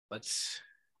let's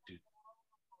do.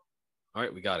 All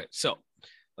right, we got it. So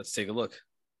let's take a look.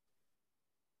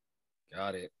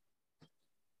 Got it.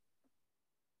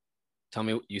 Tell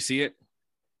me, you see it?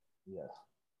 Yes.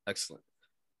 Excellent.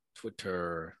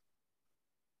 Twitter.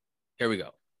 Here we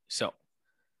go. So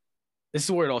this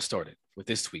is where it all started with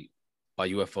this tweet by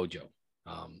UFO Joe.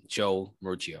 Joe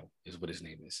Murgio is what his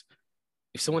name is.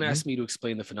 If someone asked me to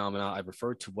explain the phenomena, I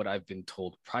refer to what I've been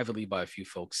told privately by a few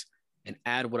folks and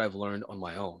add what I've learned on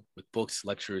my own with books,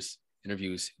 lectures,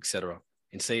 interviews, etc.,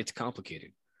 and say it's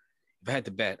complicated. If I had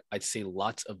to bet, I'd say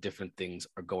lots of different things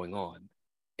are going on.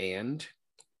 And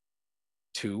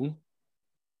two,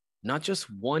 not just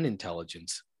one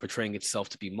intelligence portraying itself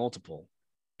to be multiple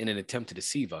in an attempt to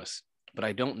deceive us, but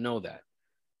I don't know that.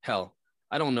 Hell,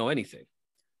 I don't know anything.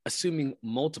 Assuming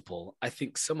multiple, I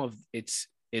think some of it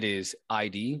is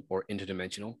ID or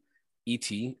interdimensional,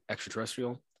 ET,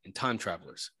 extraterrestrial, and time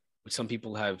travelers, which some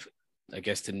people have, I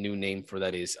guess the new name for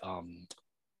that is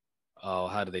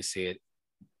how do they say it?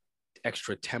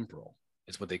 Extratemporal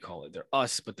is what they call it. They're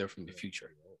us, but they're from the future,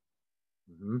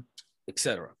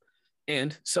 etc.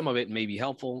 And some of it may be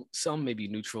helpful, some may be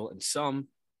neutral, and some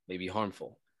may be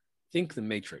harmful. Think the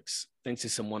Matrix, thanks to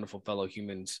some wonderful fellow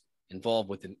humans involved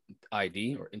with an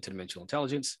ID or interdimensional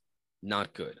intelligence,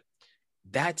 not good.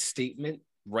 That statement,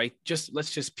 right?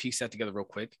 Let's just piece that together real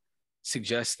quick.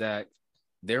 Suggests that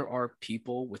there are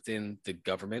people within the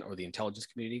government or the intelligence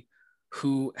community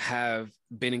who have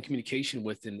been in communication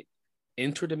with an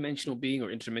interdimensional being or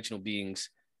interdimensional beings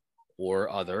or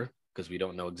other, because we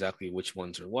don't know exactly which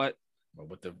ones are what or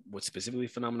what specifically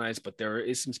phenomenized, but there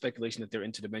is some speculation that they're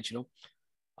interdimensional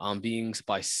beings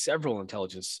by several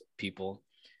intelligence people,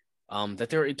 that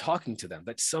they're talking to them,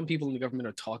 that some people in the government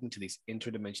are talking to these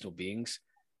interdimensional beings,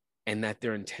 and that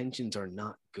their intentions are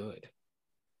not good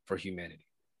for humanity.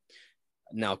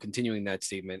 Now, continuing that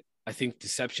statement, I think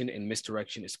deception and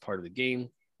misdirection is part of the game.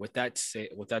 With that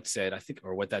said, I think,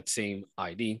 or with that same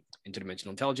ID, interdimensional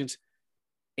intelligence,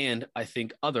 and I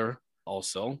think other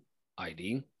also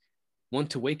ID want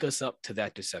to wake us up to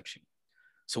that deception.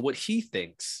 So what he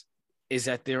thinks is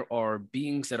that there are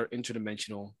beings that are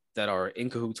interdimensional that are in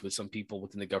cahoots with some people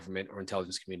within the government or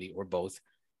intelligence community or both,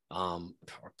 or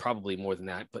probably more than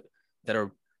that, but that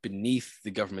are beneath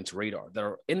the government's radar, that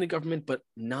are in the government but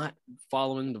not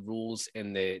following the rules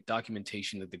and the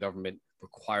documentation that the government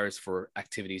requires for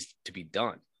activities to be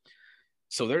done.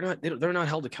 So they're not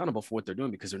held accountable for what they're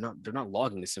doing because they're not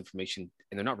logging this information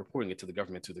and they're not reporting it to the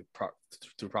government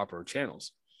through proper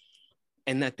channels,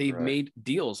 and that they've made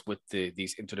deals with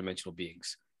these interdimensional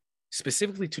beings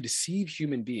specifically to deceive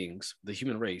human beings, the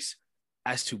human race,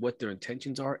 as to what their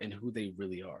intentions are and who they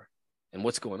really are and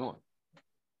what's going on.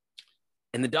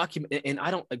 And the document, and I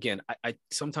don't, again, I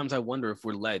sometimes I wonder if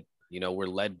we're led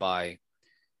by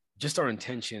just our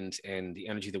intentions and the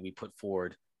energy that we put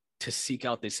forward to seek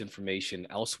out this information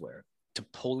elsewhere, to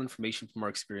pull information from our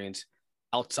experience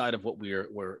outside of what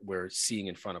we're seeing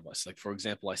in front of us. Like, for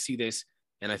example, I see this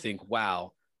and I think,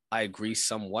 wow, I agree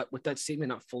somewhat with that statement,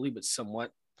 not fully, but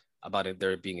somewhat, about it,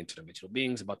 there being interdimensional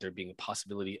beings, about there being a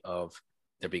possibility of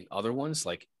there being other ones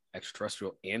like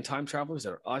extraterrestrial and time travelers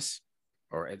that are us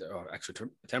or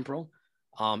extratemporal,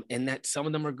 and that some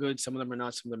of them are good, some of them are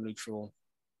not, some of them are neutral,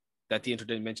 that the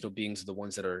interdimensional beings are the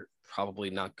ones that are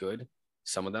probably not good,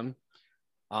 some of them,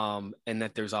 and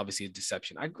that there's obviously a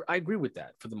deception. I agree with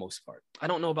that for the most part. I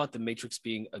don't know about the Matrix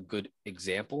being a good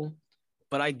example,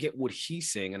 but I get what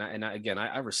he's saying, and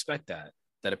I respect that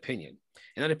opinion.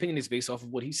 And that opinion is based off of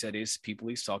what he said is people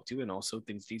he's talked to and also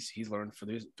things he's learned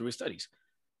through his studies.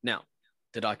 Now,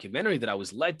 the documentary that I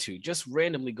was led to, just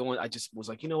randomly going, I just was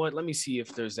like, you know what? Let me see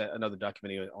if there's another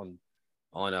documentary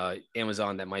on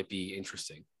Amazon that might be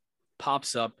interesting.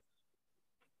 Pops up.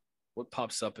 What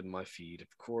pops up in my feed,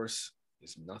 of course,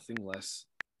 is nothing less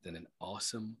than an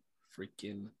awesome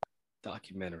freaking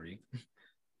documentary.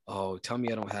 Oh, tell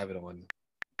me I don't have it on.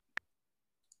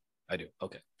 I do.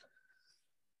 Okay.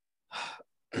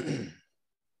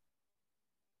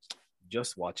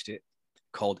 Just watched it,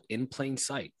 called In Plain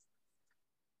Sight.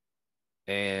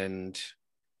 And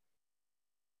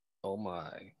oh my,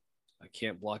 I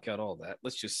can't block out all that.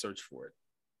 Let's just search for it.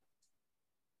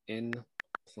 In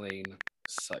Plain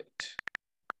Sight.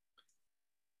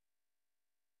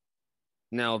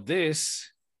 Now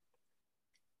this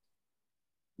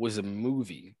was a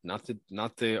movie, not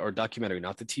the or documentary,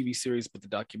 not the TV series, but the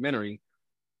documentary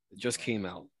that just came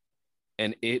out,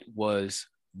 and it was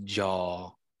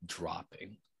jaw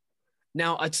dropping.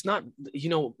 Now it's not,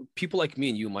 people like me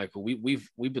and you, Michael,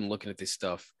 we've been looking at this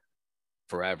stuff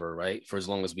forever, right? For as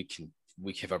long as we can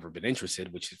we have ever been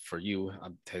interested, which for you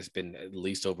has been at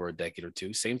least over a decade or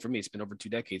two. Same for me. It's been over 2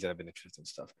 decades that I've been interested in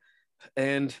stuff.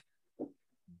 And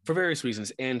for various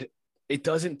reasons. And it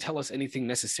doesn't tell us anything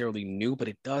necessarily new, but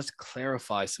it does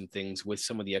clarify some things with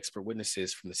some of the expert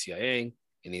witnesses from the CIA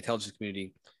and the intelligence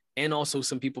community, and also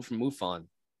some people from MUFON,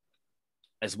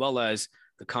 as well as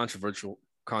the controversial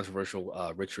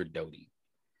Richard Doty,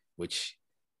 which,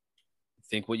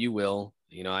 think what you will.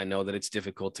 I know that it's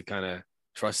difficult to kind of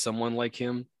trust someone like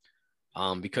him,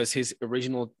 because his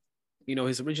original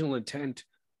intent,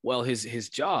 well, his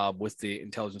job with the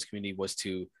intelligence community was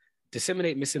to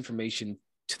disseminate misinformation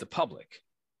to the public,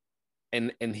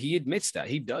 and he admits that.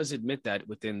 He does admit that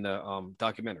within the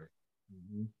documentary.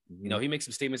 He makes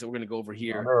some statements that we're going to go over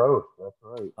here. Under oath, that's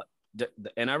right.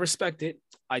 And I respect it.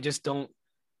 I just don't.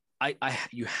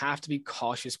 You have to be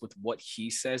cautious with what he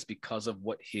says because of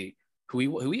who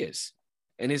he is,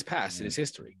 and his past and his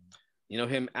history.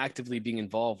 Him actively being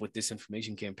involved with this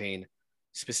information campaign,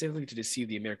 specifically to deceive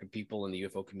the American people and the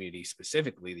UFO community,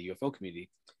 specifically the UFO community,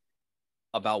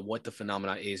 about what the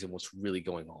phenomena is and what's really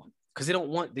going on. Because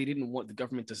the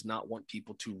government does not want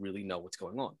people to really know what's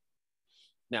going on.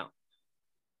 Now,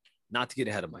 not to get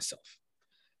ahead of myself,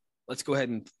 let's go ahead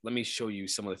and let me show you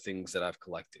some of the things that I've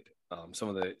collected. Some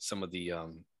of the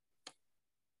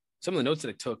notes that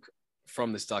I took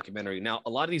from this documentary. Now, a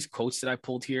lot of these quotes that I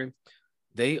pulled here,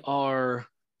 they're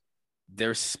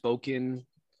spoken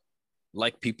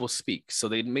like people speak. So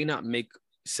they may not make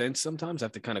sense sometimes. I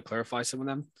have to kind of clarify some of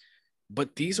them.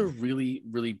 But these are really,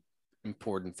 really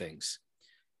important things.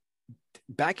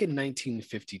 Back in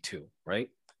 1952, right?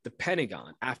 The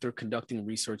Pentagon, after conducting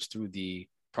research through the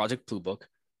Project Blue Book,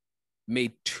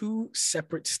 made two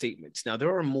separate statements. Now,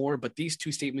 there are more, but these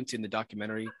two statements in the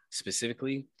documentary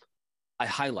specifically, I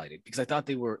highlighted because I thought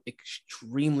they were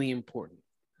extremely important.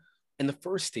 And the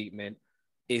first statement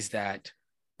is that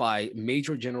by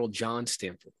Major General John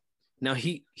Stanford. Now,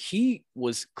 he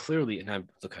was clearly, and I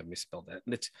misspelled that.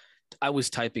 And I was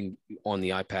typing on the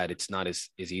iPad. It's not as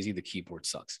easy. The keyboard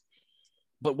sucks.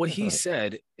 But what he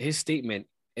said, his statement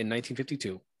in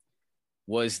 1952,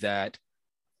 was that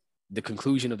the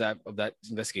conclusion of that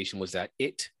investigation was that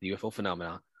the UFO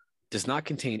phenomena, does not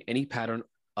contain any pattern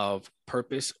of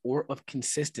purpose or of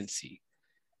consistency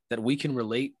that we can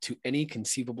relate to any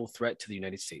conceivable threat to the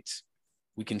United States.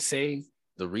 We can say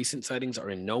the recent sightings are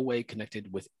in no way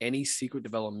connected with any secret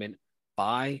development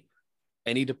by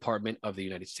any department of the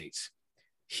United States.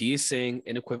 He is saying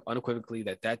unequivocally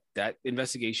that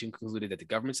investigation concluded that the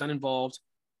government's not involved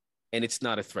and it's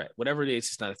not a threat. Whatever it is,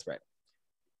 it's not a threat.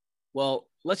 Well,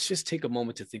 let's just take a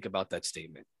moment to think about that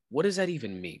statement. What does that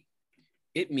even mean?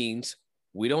 It means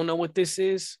we don't know what this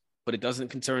is, but it doesn't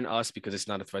concern us because it's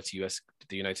not a threat to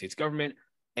the United States government,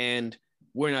 and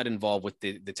we're not involved with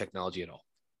the technology at all.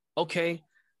 Okay,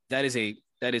 that is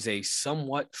a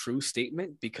somewhat true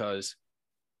statement because,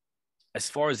 as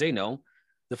far as they know,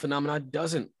 the phenomenon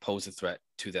doesn't pose a threat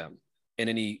to them in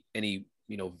any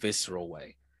visceral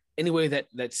way. Any way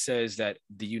that says that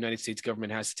the United States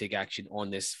government has to take action on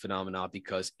this phenomenon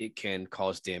because it can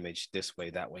cause damage this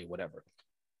way, that way, whatever.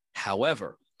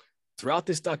 However, throughout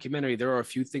this documentary, there are a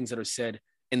few things that are said,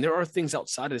 and there are things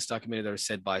outside of this documentary that are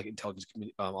said by intelligence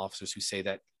officers who say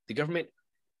that the government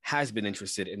has been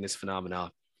interested in this phenomenon.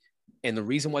 And the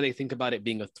reason why they think about it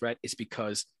being a threat is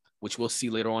because, which we'll see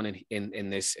later on in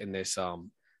these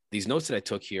notes that I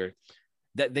took here,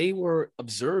 that they were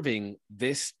observing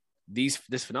this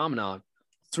phenomenon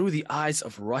through the eyes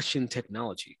of Russian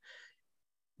technology.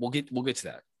 We'll get to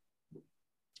that.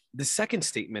 The second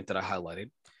statement that I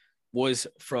highlighted was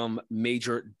from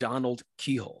Major Donald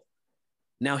Keyhoe.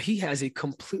 Now, he has a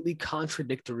completely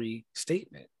contradictory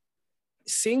statement.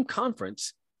 Same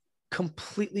conference,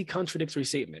 completely contradictory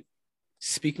statement.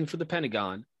 Speaking for the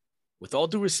Pentagon, with all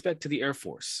due respect to the Air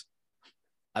Force,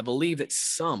 I believe that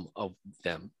some of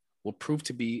them will prove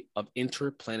to be of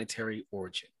interplanetary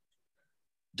origin.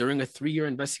 During a 3-year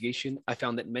investigation, I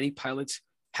found that many pilots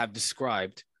have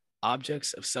described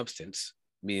objects of substance,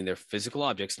 meaning they're physical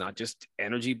objects, not just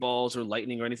energy balls or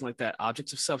lightning or anything like that,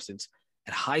 objects of substance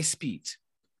at high speeds.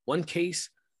 One case,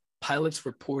 pilots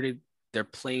reported their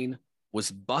plane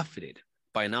was buffeted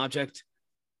by an object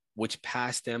which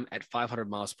passed them at 500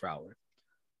 miles per hour.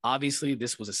 Obviously,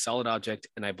 this was a solid object,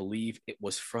 and I believe it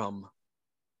was from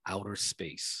outer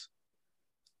space.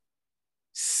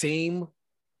 Same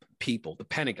people, the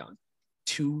Pentagon,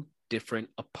 two different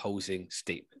opposing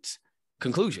statements,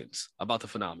 conclusions about the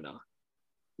phenomena.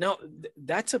 Now,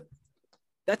 that's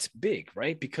big,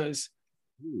 right? Because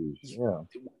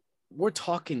we're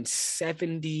talking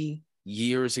 70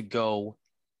 years ago,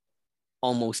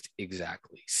 almost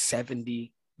exactly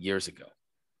 70 years ago.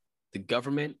 The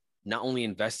government not only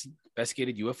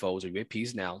investigated UFOs or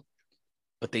UAPs now,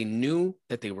 but they knew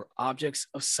that they were objects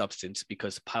of substance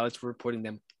because pilots were reporting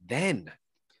them then,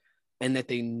 and that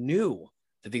they knew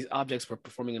that these objects were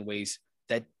performing in ways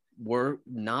that were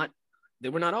not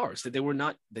ours, that they were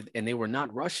not, and they were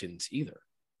not Russians either,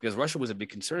 because Russia was a big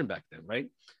concern back then, right?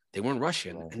 They weren't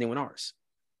Russian and they weren't ours.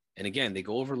 And again, they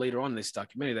go over later on in this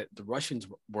documentary that the Russians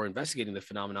were investigating the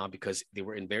phenomenon because they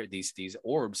were in these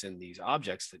orbs and these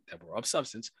objects that were of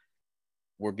substance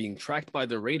were being tracked by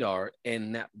their radar,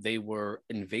 and that they were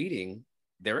invading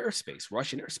their airspace,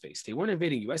 Russian airspace. They weren't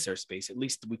invading U.S. airspace. At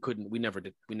least we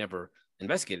never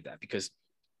investigated that, because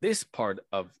this part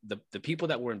of the people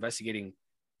that were investigating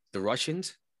the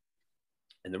Russians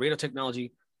and the radar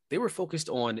technology, they were focused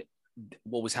on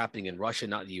what was happening in Russia,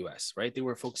 not the U.S., right? They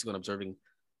were focusing on observing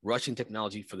Russian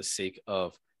technology for the sake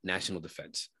of national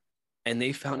defense. And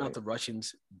they found out the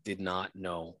Russians did not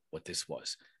know what this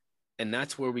was. And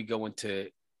that's where we go into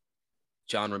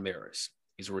John Ramirez.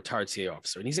 He's a retired CIA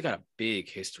officer, and he's got a big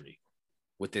history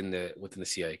within the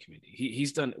CIA community.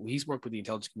 He's worked with the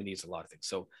intelligence communities, a lot of things.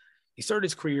 So he started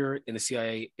his career in the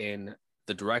CIA in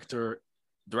the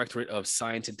Directorate of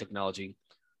Science and Technology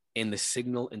in the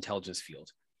signal intelligence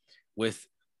field, with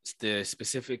the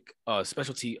specific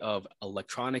specialty of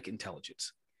electronic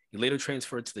intelligence. He later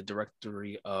transferred to the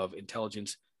Directorate of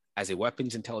Intelligence as a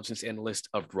weapons intelligence analyst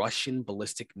of Russian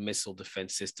ballistic missile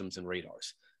defense systems and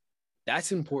radars.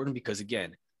 That's important because,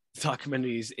 again, the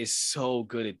documentary is so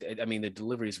good. I mean, the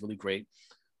delivery is really great,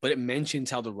 but it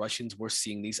mentions how the Russians were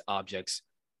seeing these objects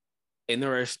in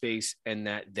their airspace, and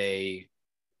that they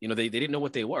didn't know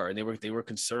what they were, and they were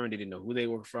concerned. They didn't know who they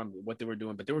were from, what they were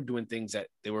doing, but they were doing things that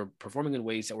they were performing in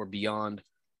ways that were beyond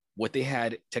what they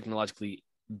had technologically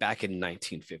back in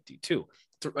 1952.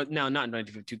 Now, not in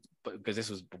 1952, but because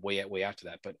this was way after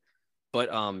that. But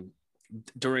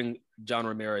during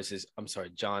Ramirez's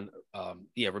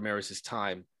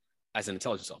time as an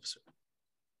intelligence officer.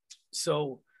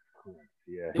 So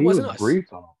yeah, it wasn't us.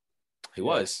 Briefed on. He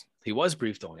was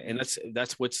briefed on it, and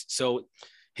that's what's so.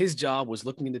 His job was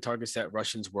looking into targets that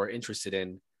Russians were interested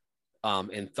in,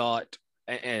 and thought.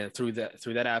 And through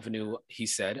that avenue, he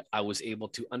said, I was able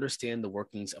to understand the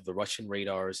workings of the Russian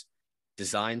radars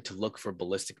designed to look for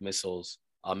ballistic missiles,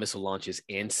 missile launches,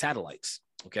 and satellites.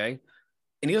 Okay.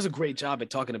 And he does a great job at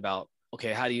talking about,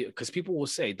 okay, how do you, because people will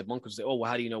say, debunkers say, oh, well,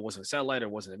 how do you know it wasn't a satellite or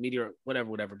wasn't a meteor,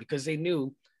 whatever, because they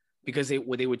knew, because they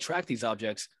would track these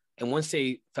objects. And once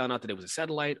they found out that it was a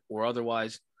satellite or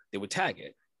otherwise, they would tag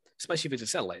it, especially if it's a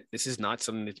satellite. This is not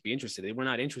something to be interested in. They were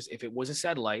not interested. If it was a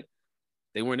satellite,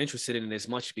 they weren't interested in it as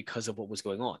much because of what was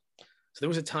going on. So there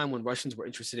was a time when Russians were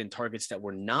interested in targets that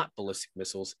were not ballistic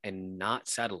missiles and not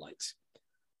satellites.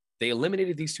 They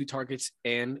eliminated these two targets,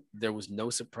 and there was no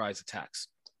surprise attacks.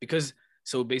 Because,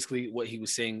 so basically what he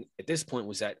was saying at this point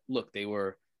was that, look,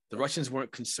 the Russians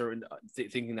weren't concerned,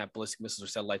 thinking that ballistic missiles or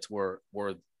satellites were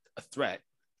a threat.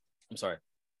 I'm sorry,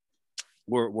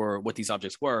 were what these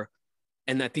objects were.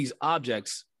 And that these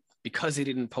objects, because they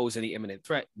didn't pose any imminent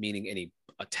threat, meaning any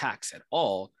attacks at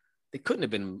all, they couldn't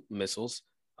have been missiles,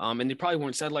 and they probably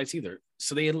weren't satellites either.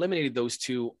 So they eliminated those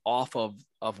two off of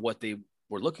what they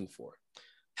were looking for.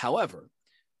 However,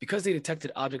 because they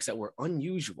detected objects that were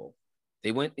unusual,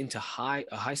 they went into a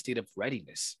high state of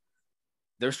readiness.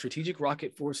 Their strategic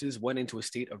rocket forces went into a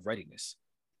state of readiness,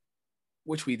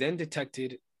 which we then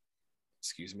detected.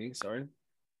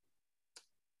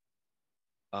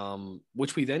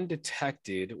 Which we then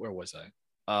detected. Where was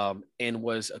I? And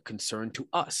was a concern to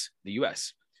us, the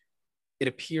U.S. It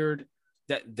appeared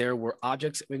that there were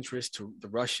objects of interest to the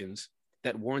Russians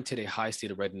that warranted a high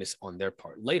state of readiness on their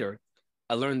part. Later,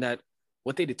 I learned that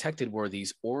what they detected were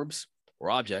these orbs or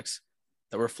objects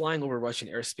that were flying over Russian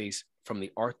airspace from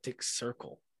the Arctic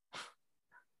Circle.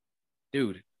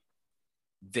 Dude,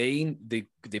 the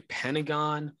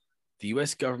Pentagon, the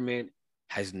U.S. government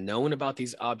has known about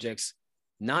these objects,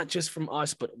 not just from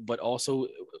us, but also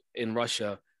in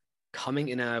Russia, coming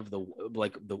in out of the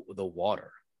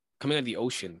water, coming out of the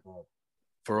ocean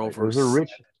for over.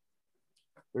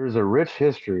 There's a rich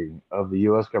history of the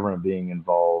U.S. government being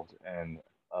involved and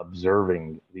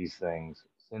observing these things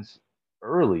since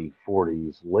early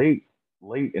 40s, late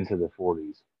into the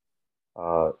 40s,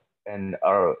 and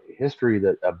a history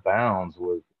that abounds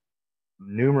with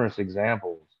numerous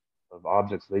examples of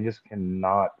objects they just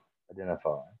cannot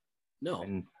identify. No.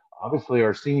 And obviously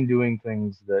are seen doing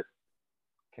things that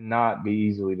cannot be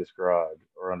easily described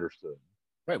or understood.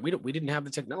 Right. We didn't have the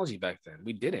technology back then.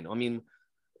 We didn't. I mean,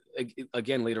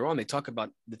 again, later on, they talk about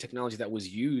the technology that was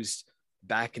used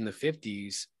back in the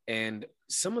 50s And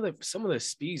some of the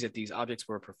speeds that these objects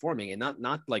were performing, and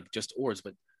not like just orbs,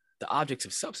 but the objects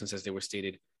of substance, as they were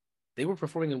stated, they were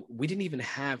performing. We didn't even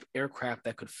have aircraft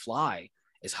that could fly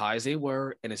as high as they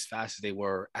were and as fast as they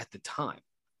were at the time.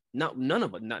 None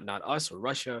of it, not us or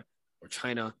Russia or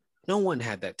China. No one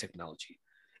had that technology.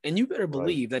 And you better Right.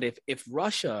 believe that if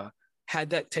Russia had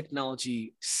that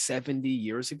technology 70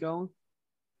 years ago,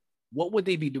 what would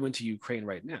they be doing to Ukraine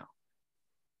right now?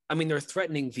 I mean, they're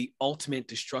threatening the ultimate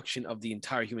destruction of the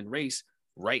entire human race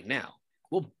right now.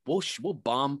 We'll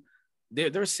bomb.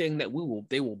 They're saying that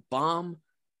they will bomb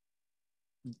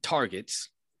targets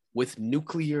with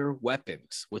nuclear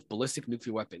weapons, with ballistic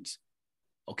nuclear weapons.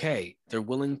 Okay, they're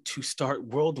willing to start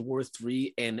World War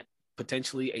III and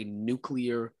potentially a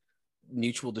nuclear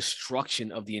mutual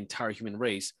destruction of the entire human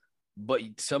race. But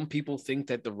some people think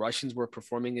that the Russians were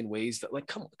performing in ways that, like,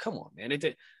 come on, man.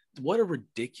 What a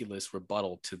ridiculous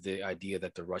rebuttal to the idea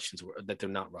that that they're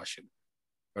not Russian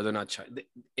or they're not China.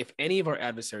 If any of our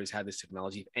adversaries had this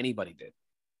technology, if anybody did,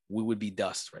 we would be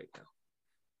dust right now.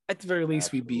 At the very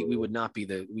least, we Absolutely. would not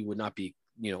be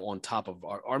on top of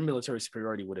our military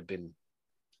superiority would have been.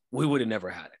 We would have never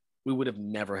had it. We would have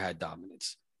never had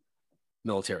dominance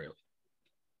militarily.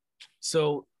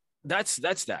 So that's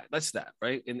that,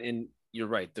 right? And you're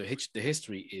right. The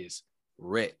history is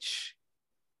rich.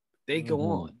 They go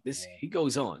Mm-hmm. on. This He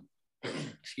goes on.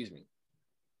 Excuse me.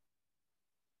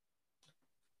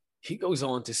 He goes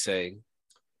on to say,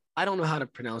 I don't know how to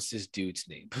pronounce this dude's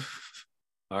name.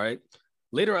 All right.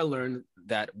 Later, I learned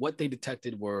that what they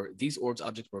detected were these orbs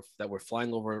objects that were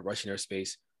flying over Russian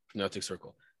airspace from the Arctic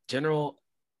Circle. General,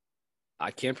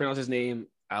 I can't pronounce his name,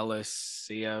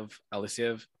 Alisiev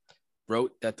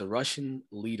wrote that the Russian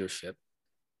leadership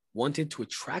wanted to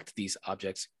attract these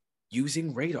objects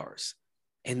using radars,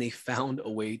 and they found a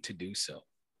way to do so.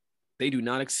 They do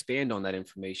not expand on that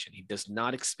information. He does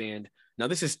not expand. Now,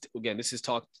 this is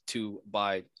talked to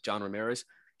by John Ramirez.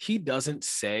 He doesn't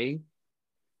say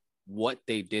what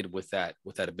they did with that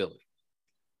ability.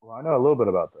 Well, I know a little bit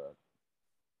about that.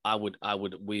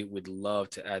 We would love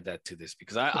to add that to this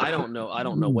because I don't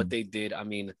know what they did. I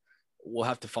mean, we'll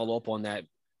have to follow up on that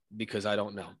because I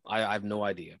don't know. I have no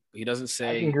idea. He doesn't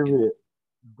I can say give it, you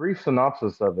a brief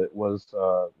synopsis of it. Was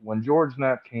when George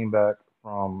Knapp came back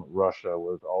from Russia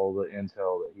with all the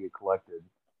intel that he had collected,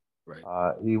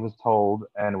 right. he was told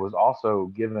and was also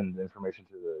given the information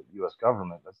to the U.S.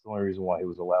 government. That's the only reason why he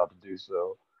was allowed to do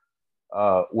so.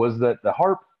 Was that the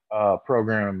HARP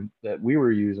program that we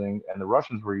were using and the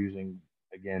Russians were using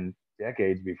again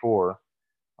decades before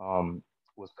um,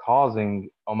 was causing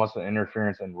almost an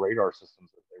interference in radar systems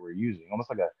that they were using, almost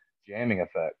like a jamming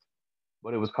effect.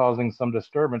 But it was causing some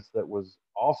disturbance that was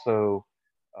also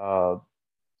uh,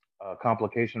 a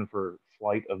complication for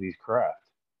flight of these craft,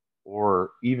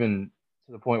 or even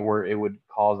to the point where it would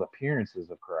cause appearances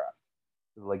of craft,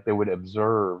 like they would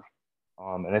observe.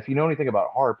 And if you know anything about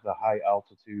HARP, the high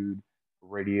altitude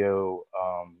radio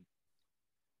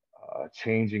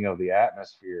changing of the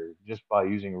atmosphere just by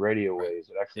using radio Right. waves,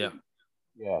 it Yeah. actually,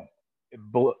 yeah,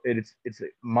 it's a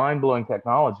mind blowing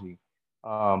technology.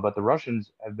 But the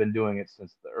Russians have been doing it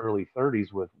since the early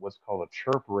 30s with what's called a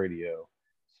chirp radio.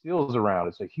 Steals around.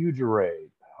 It's a huge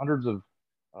array, hundreds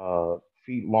of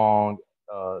feet long,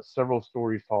 several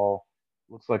stories tall.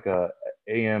 Looks like a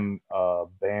AM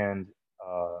band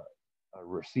a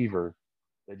receiver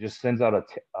that just sends out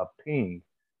a ping,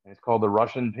 and it's called the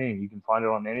Russian ping. You can find it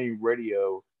on any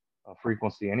radio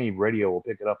frequency. Any radio will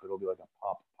pick it up. It'll be like a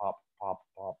pop, pop, pop,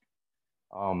 pop.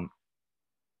 Um,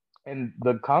 and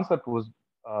the concept was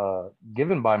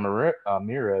given by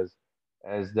Mirez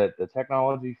as that the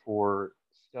technology for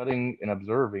studying and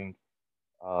observing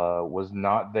was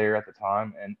not there at the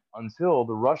time, and until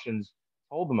the Russians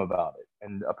told them about it.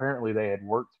 And apparently, they had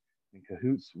worked in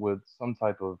cahoots with some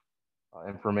type of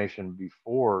information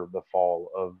before the fall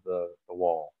of the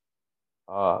wall,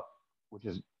 uh, which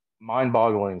is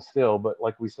mind-boggling still. But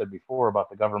like we said before about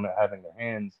the government having their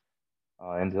hands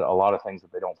into a lot of things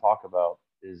that they don't talk about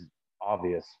is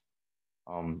obvious.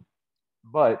 Um,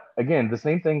 but again, the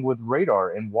same thing with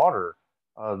radar and water.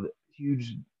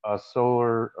 Huge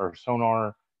solar or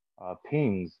sonar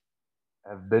pings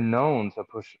have been known to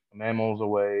push mammals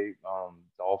away,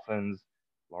 dolphins,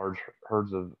 large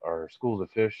herds of or schools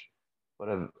of fish, but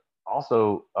have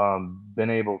also been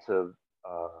able to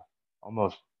uh,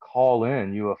 almost call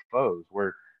in UFOs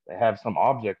where they have some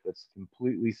object that's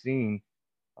completely seen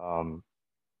um,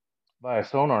 by a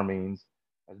sonar means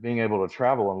as being able to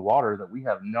travel in water that we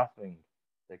have nothing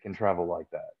that can travel like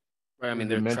that. Right. I mean,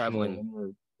 they're Interdimensional,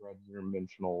 traveling.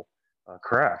 interdimensional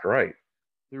craft, right?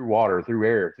 Through water, through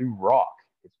air, through rock.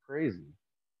 It's crazy.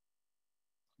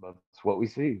 but it's what we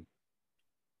see.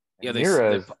 Yeah, And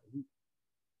Mirez, the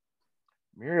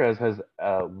Mirez has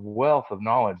a wealth of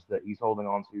knowledge that he's holding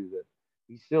on to that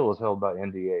he still is held by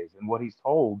NDAs. And what he's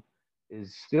told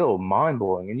is still mind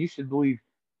blowing. And you should believe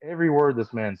every word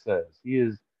this man says. He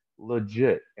is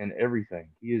legit in everything.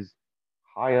 He is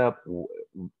high up,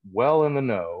 well in the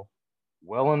know,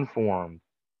 well informed.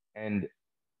 And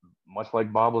much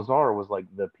like Bob Lazar was like,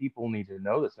 the people need to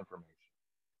know this information.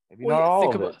 Maybe well, not yeah,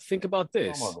 all of it, think about some of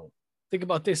this. it. Think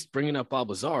about this. Bringing up Bob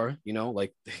Lazar,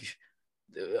 like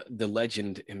the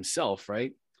legend himself,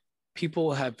 right?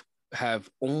 People have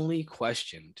only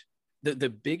questioned the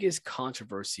biggest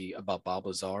controversy about Bob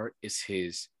Lazar is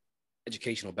his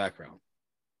educational background.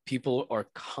 People are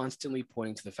constantly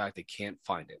pointing to the fact they can't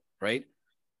find it, right?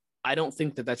 I don't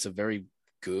think that that's a very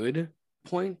good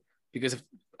point because if,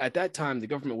 at that time the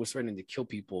government was threatening to kill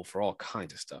people for all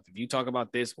kinds of stuff. If you talk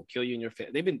about this, we'll kill you and your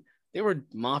family. They were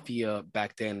mafia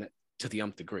back then to the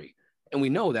nth degree, and we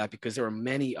know that because there are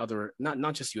many other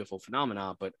not just UFO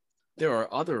phenomena, but there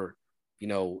are other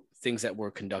things that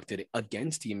were conducted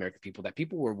against the American people that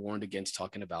people were warned against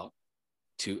talking about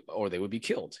to or they would be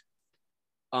killed.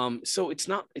 So it's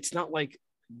not like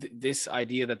this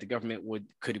idea that the government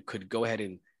could go ahead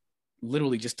and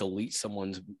literally just delete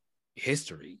someone's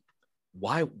history.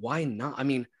 Why not? I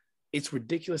mean, it's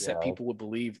ridiculous that Yeah, people would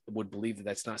believe that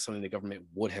that's not something the government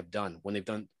would have done when they've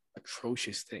done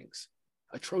atrocious things.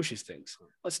 Atrocious things.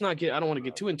 Let's not get I don't want to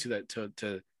get too into that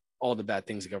to all the bad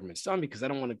things the government's done because I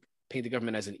don't want to paint the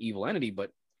government as an evil entity,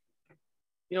 but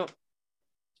you know,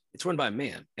 it's run by a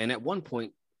man. And at one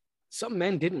point, some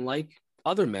men didn't like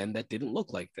other men that didn't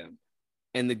look like them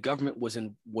and the government was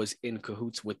in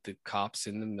cahoots with the cops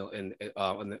and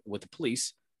with the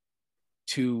police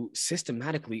to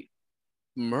systematically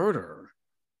murder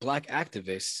black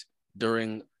activists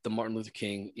during the Martin Luther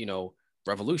King,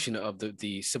 revolution of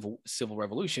the civil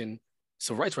revolution,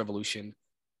 civil rights revolution.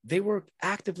 They were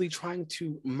actively trying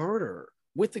to murder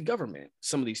with the government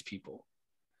some of these people.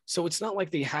 So it's not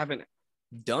like they haven't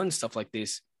done stuff like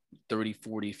this 30,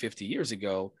 40, 50 years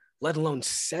ago, let alone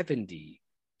 70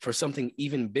 for something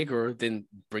even bigger than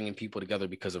bringing people together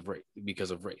because of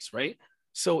race, right?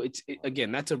 So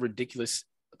again, that's a ridiculous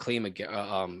claim against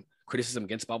criticism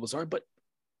against Bob Lazar, but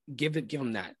give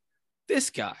him that. This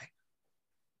guy,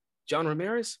 John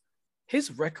Ramirez,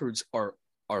 his records are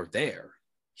there.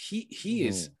 He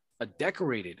is mm, a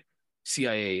decorated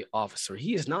CIA officer.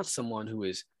 He is not someone who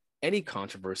is any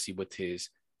controversy with his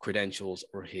credentials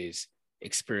or his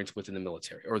experience within the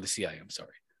military or the CIA. I'm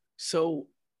sorry. So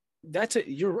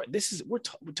you're right. This is we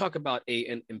talk about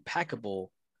an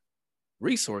impeccable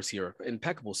resource here,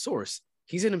 impeccable source.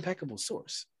 He's an impeccable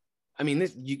source. I mean,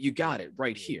 you got it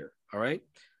right here. All right.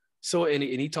 So and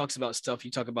he talks about stuff.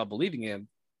 You talk about believing him.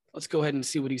 Let's go ahead and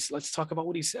see let's talk about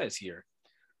what he says here.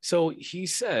 So he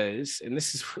says, and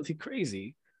this is really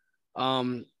crazy.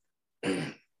 Um,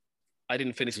 I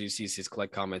didn't finish. You see his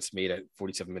collect comments made at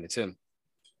 47 minutes in,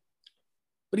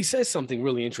 but he says something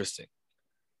really interesting.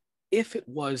 If it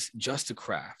was just a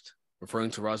craft,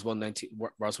 referring to Roswell, Mexico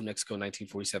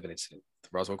 1947 incident, the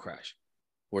Roswell crash,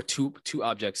 where two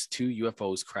objects, two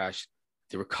UFOs crashed,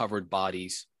 they recovered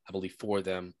bodies, I believe four of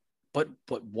them, but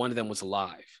one of them was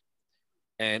alive,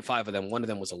 and five of them, one of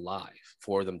them was alive,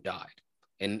 four of them died,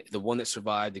 and the one that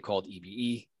survived, they called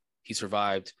EBE. He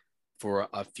survived for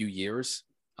a few years,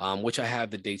 which I have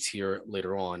the dates here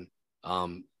later on.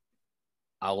 Um,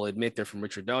 I will admit they're from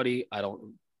Richard Doughty. I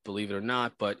don't believe it or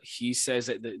not, but he says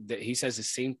that he says the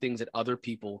same things that other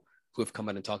people who have come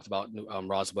out and talked about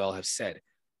Roswell have said.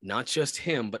 Not just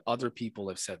him, but other people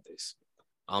have said this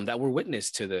that were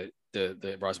witness to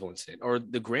the Roswell incident, or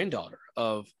the granddaughter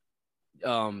of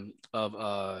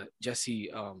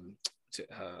Jesse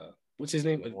what's his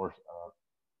name? more,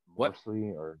 What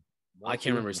Morsley or I can't Morphy,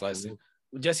 remember his last name.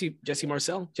 Marcellus, Jesse yeah,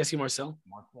 Marcel. Jesse Marcel.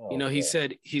 Marcel, He yeah.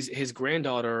 said his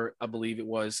granddaughter, I believe it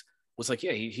was like,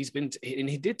 yeah, he's been and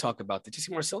he did talk about this.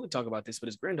 Jesse Marcel did talk about this, but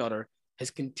his granddaughter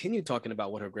has continued talking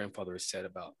about what her grandfather has said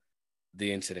about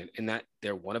the incident and that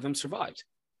one of them survived.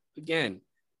 Again,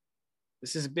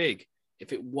 this is big.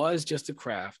 If it was just a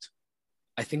craft,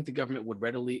 I think the government would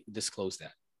readily disclose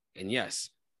that. And yes,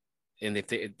 and if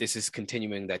this is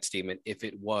continuing that statement, if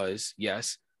it was,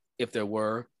 yes, if there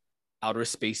were outer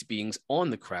space beings on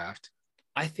the craft,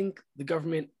 I think the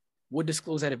government would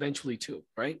disclose that eventually too,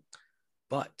 right?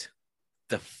 But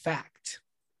the fact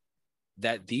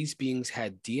that these beings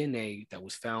had DNA that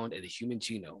was found in a human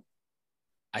genome,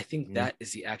 I think Mhm. that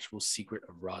is the actual secret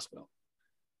of Roswell.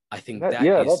 I And think that, that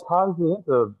yeah, that is ties me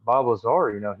into Bob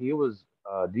Lazar. He was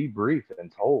debriefed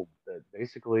and told that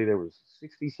basically there was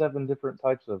 67 different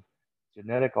types of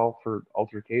genetic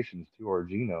altercations to our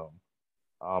genome.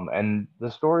 And the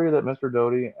story that Mr.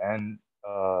 Doty and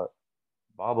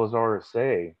Bob Lazar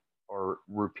say are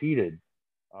repeated.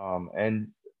 And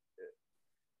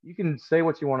you can say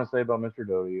what you want to say about Mr.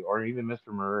 Doty or even Mr.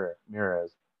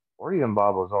 Ramirez or even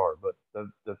Bob Lazar, but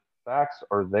the facts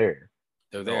are there.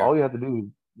 They're All there. you have to do is,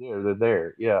 yeah, they're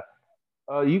there. Yeah.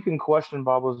 You can question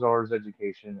Bob Lazar's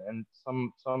education, and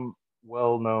some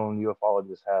well-known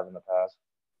ufologists have in the past,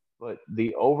 but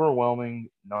the overwhelming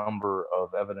number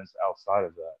of evidence outside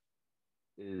of that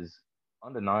is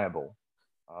undeniable.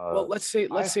 Uh, Well, let's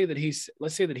I say that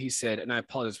he said, and I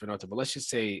apologize for not to, but let's just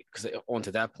say because on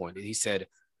to that point, he said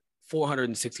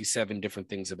 467 different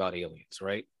things about aliens,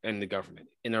 right, and the government,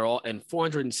 and they're all and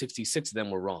 466 of them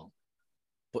were wrong,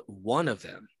 but one of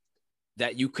them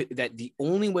that the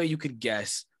only way you could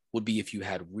guess would be if you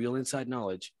had real inside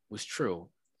knowledge was true,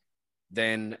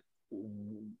 then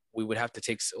we would have to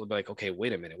take like, okay,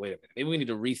 wait a minute. Maybe we need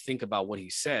to rethink about what he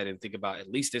said and think about at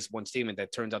least this one statement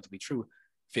that turns out to be true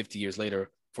 50 years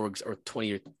later, or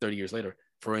 20 or 30 years later.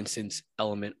 For instance,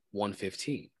 element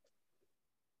 115.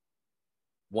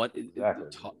 What exactly.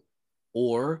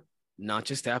 or not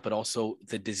just that, but also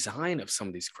the design of some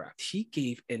of these craft. He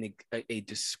gave a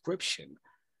description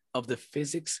of the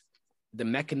physics, the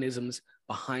mechanisms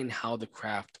behind how the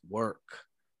craft work.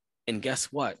 And guess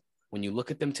what? When you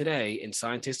look at them today, and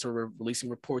scientists are releasing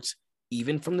reports,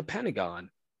 even from the Pentagon,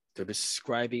 they're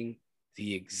describing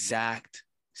the exact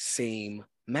same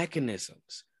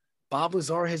mechanisms. Bob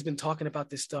Lazar has been talking about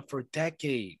this stuff for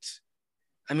decades.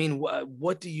 I mean,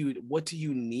 what do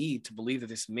you need to believe that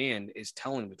this man is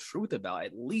telling the truth about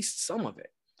at least some of it?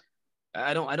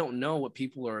 I don't know what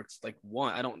people are like.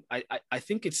 One, I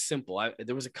think it's simple.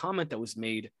 There was a comment that was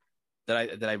made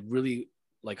that I really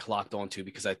like locked onto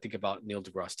because I think about Neil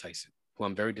deGrasse Tyson, who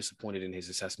I'm very disappointed in his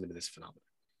assessment of this phenomenon.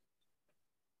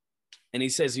 And he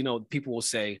says, people will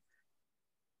say,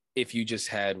 if you just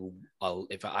had,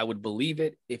 if I would believe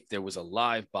it if there was a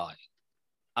live body,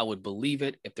 I would believe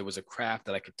it if there was a craft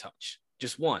that I could touch,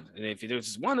 just one. And if there's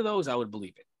just one of those, I would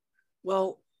believe it.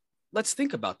 Well, let's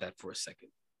think about that for a second.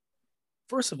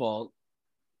 First of all,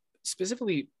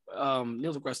 specifically,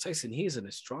 Neil deGrasse Tyson, he is an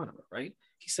astronomer, right?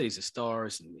 He studies the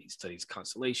stars and he studies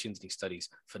constellations and he studies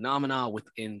phenomena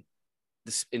within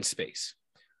this in space.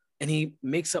 And he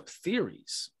makes up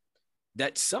theories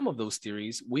that some of those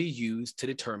theories we use to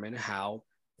determine how,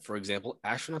 for example,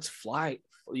 astronauts fly,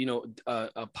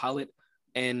 a pilot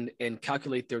and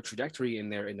calculate their trajectory in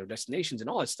their destinations and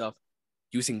all that stuff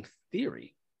using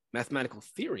theory, mathematical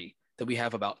theory that we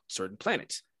have about certain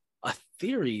planets,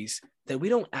 theories that we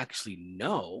don't actually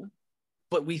know,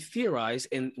 but we theorize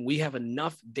and we have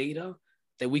enough data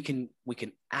that we can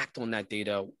act on that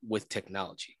data with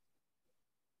technology.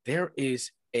 There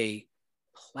is a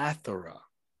plethora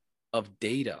of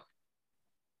data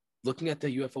looking at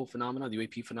the UFO phenomena, the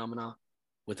UAP phenomena,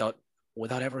 without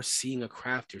ever seeing a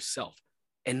craft yourself.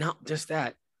 And not just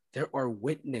that, there are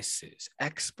witnesses,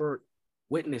 expert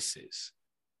witnesses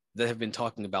that have been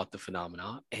talking about the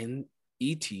phenomena and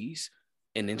ETs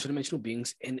and interdimensional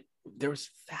beings. And there's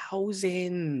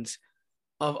thousands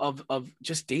of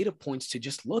just data points to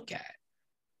just look at.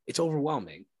 It's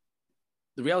overwhelming.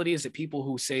 The reality is that people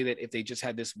who say that if they just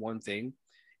had this one thing,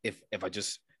 if I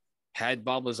just had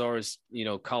Bob Lazar's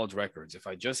college records, if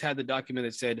I just had the document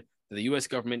that said that the U.S.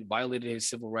 government violated his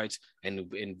civil rights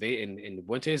and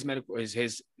went to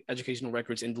his educational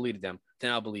records and deleted them,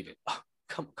 then I'll believe it. Oh,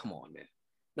 come on, man.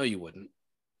 No, you wouldn't.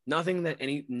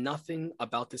 Nothing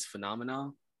about this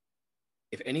phenomena.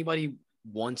 If anybody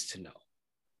wants to know,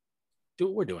 do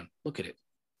what we're doing. Look at it.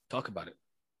 Talk about it.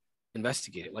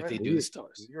 Investigate it like Right, they do the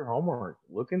stars. do your homework.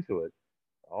 Look into it.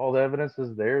 All the evidence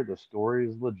is there. The story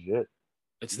is legit.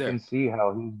 It's You can there. see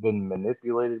how he's been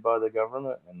manipulated by the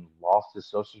government and lost his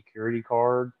social security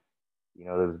card. It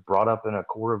was brought up in a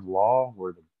court of law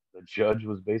where the judge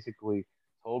was basically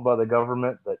told by the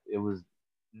government that it was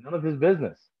none of his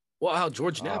business. Well, how Uh,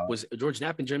 George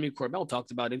Knapp and Jeremy Corbell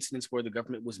talked about incidents where the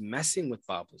government was messing with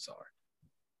Bob Lazar.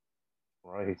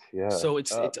 right, yeah. So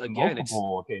it's again, it's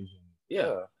Multiple occasions, yeah.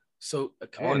 yeah. So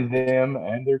come on, And them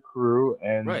and their crew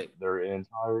and right? their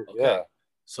entire, yeah. Okay.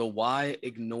 So why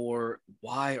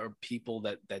are people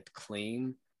that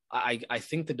claim I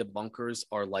think the debunkers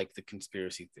are like the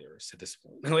conspiracy theorists at this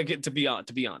point. Like to be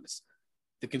honest,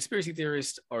 the conspiracy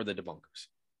theorists are the debunkers.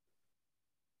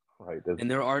 Right. And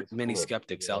there aren't It's many flipped.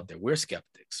 skeptics Yeah. out there. We're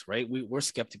skeptics, right? We're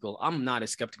skeptical. I'm not as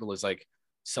skeptical as like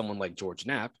someone like George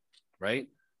Knapp, right?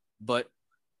 But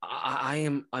I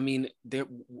am. I mean, there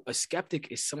a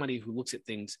skeptic is somebody who looks at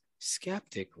things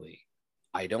skeptically.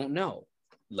 I don't know.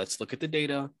 Let's look at the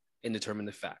data. and determine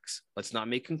the facts. Let's not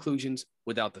make conclusions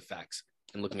without the facts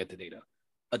and looking at the data.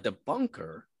 A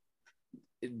debunker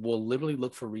will literally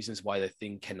look for reasons why the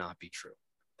thing cannot be true.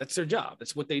 That's their job.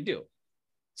 That's what they do.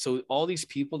 So all these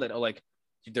people that are like,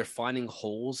 they're finding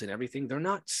holes in everything, they're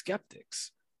not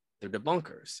skeptics. They're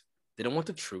debunkers. They don't want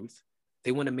the truth.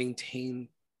 They want to maintain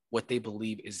what they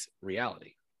believe is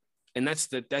reality. And that's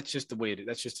just the way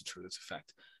that's just the truth. It's a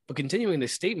fact. But continuing the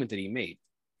statement that he made,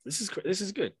 this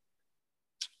is good.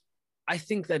 I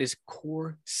think that is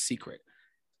core secret.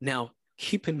 Now,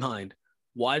 keep in mind,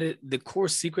 why did the core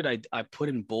secret I put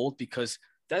in bold, because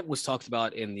that was talked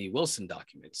about in the Wilson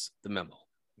documents, the memo,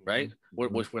 right?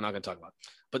 Mm-hmm. Which we're not going to talk about.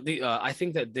 But I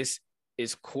think that this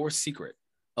is core secret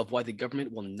of why the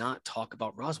government will not talk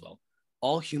about Roswell.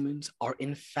 All humans are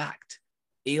in fact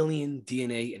alien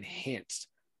DNA enhanced,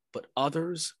 but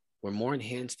others were more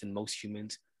enhanced than most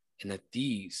humans, and that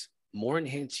these more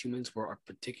enhanced humans were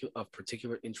of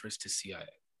particular interest to CIA.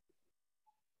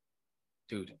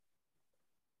 Dude.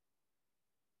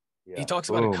 Yeah. He talks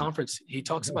about a conference. He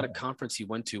talks about a conference he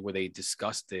went to where they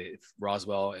discussed the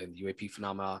Roswell and UAP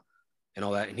phenomena and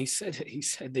all that. And he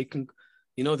said they can,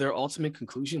 their ultimate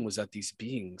conclusion was that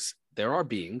there are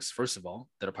beings, first of all,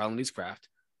 that are piloting these craft,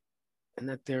 and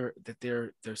that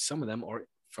there's some of them are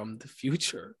from the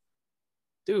future.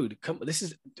 Dude,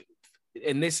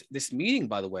 this meeting,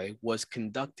 by the way, was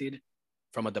conducted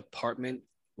from a department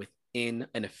within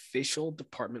an official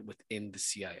department within the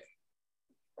CIA.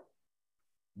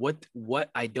 What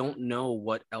I don't know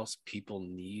what else people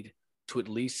need to at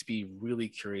least be really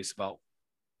curious about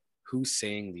who's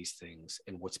saying these things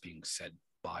and what's being said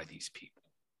by these people.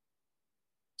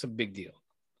 It's a big deal.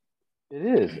 It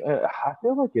is. I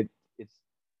feel like it's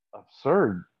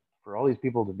absurd for all these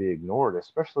people to be ignored,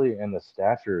 especially in the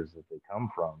statures that they come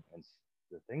from and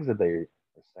the things that they are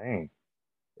saying.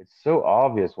 It's so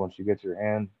obvious once you get your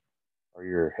hand or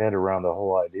your head around the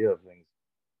whole idea of things.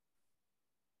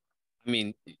 I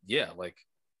mean, yeah, like,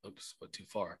 oops, but too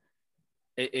far.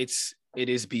 It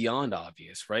is beyond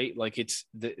obvious, right? Like, it's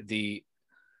the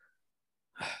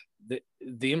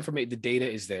information, the data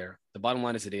is there. The bottom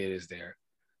line is the data is there.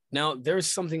 Now, there's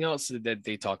something else that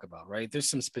they talk about, right? There's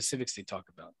some specifics they talk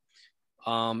about.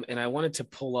 And I wanted to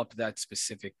pull up that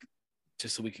specific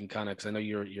just so we can kind of, because I know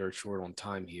you're short on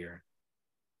time here.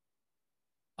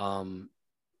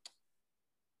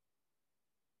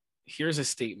 Here's a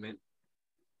statement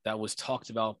that was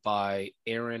talked about by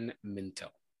Aaron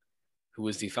Mintel, who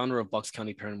is the founder of Bucks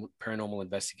County Paranormal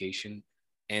Investigation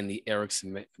and the Eric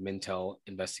Mintel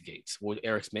Investigates. Well,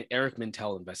 Eric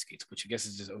Mintel Investigates, which I guess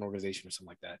is just an organization or something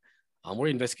like that, where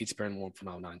he investigates paranormal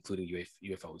phenomena, including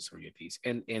UFOs or UAPs,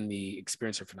 and the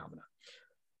experiencer phenomena.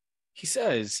 He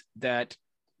says that,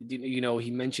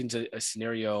 he mentions a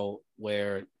scenario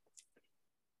where,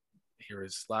 here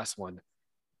is last one.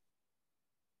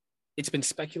 It's been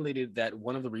speculated that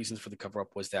one of the reasons for the cover-up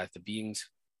was that the beings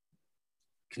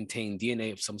contained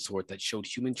DNA of some sort that showed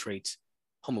human traits,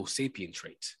 Homo sapien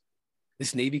traits.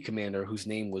 This Navy commander, whose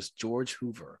name was George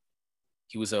Hoover,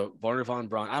 he was a Wernher von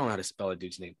Braun. I don't know how to spell a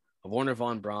dude's name. A Wernher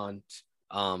von Braun.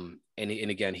 And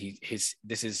again,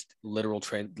 this is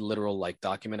literal like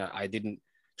document. I didn't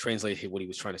translate what he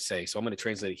was trying to say, so I'm going to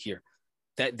translate it here.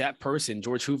 That person,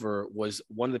 George Hoover, was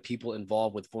one of the people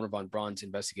involved with Wernher von Braun's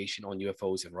investigation on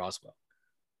UFOs in Roswell.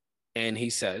 And he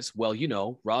says, well,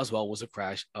 Roswell was a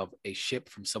crash of a ship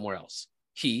from somewhere else.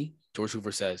 George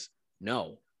Hoover says,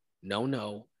 no,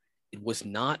 it was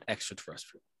not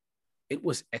extraterrestrial. It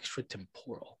was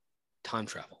extratemporal, time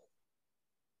travel.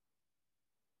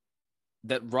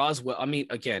 That Roswell, I mean,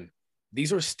 again,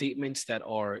 these are statements that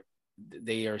are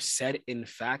said in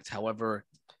fact. However,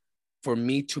 for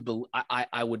me to believe,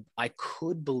 I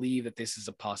could believe that this is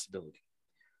a possibility.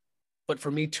 But for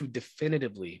me to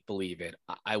definitively believe it,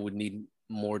 I would need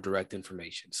more direct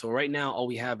information. So right now, all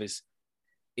we have is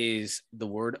the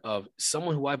word of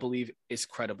someone who I believe is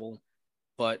credible,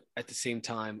 but at the same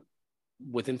time,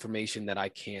 with information that I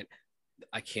can't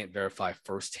verify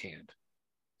firsthand.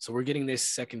 So we're getting this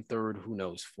second, third, who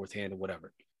knows, fourth hand or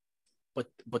whatever.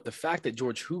 But the fact that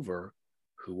George Hoover,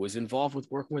 who was involved with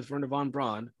working with Wernher von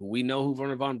Braun, who we know who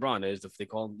Wernher von Braun is, if they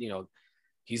call him,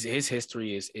 his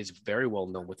history is very well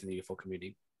known within the UFO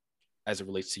community as it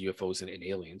relates to UFOs and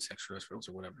aliens, extraterrestrials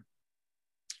or whatever.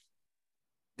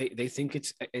 They think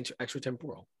it's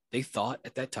extratemporal. They thought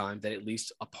at that time that at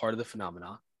least a part of the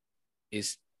phenomena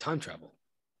is time travel.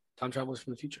 Time travel is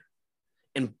from the future.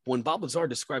 And when Bob Lazar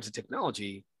describes the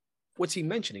technology, what's he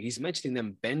mentioning? He's mentioning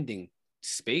them bending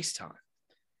space-time.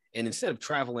 And instead of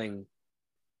traveling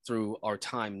through our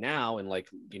time now and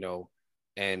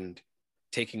and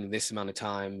taking this amount of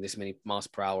time, this many miles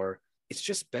per hour, it's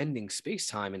just bending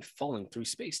space-time and falling through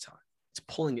space-time. It's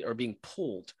pulling it or being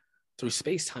pulled through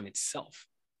space-time itself.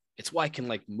 It's why it can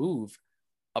like move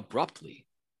abruptly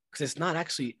because it's not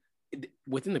actually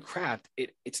within the craft.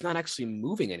 It's not actually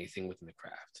moving anything within the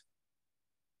craft.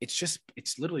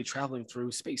 It's literally traveling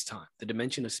through space-time, the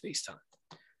dimension of space-time.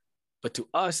 But to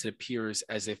us, it appears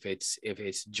as if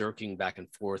it's jerking back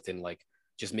and forth and like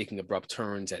just making abrupt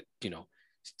turns at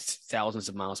thousands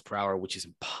of miles per hour, which is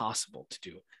impossible to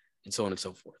do, and so on and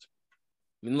so forth.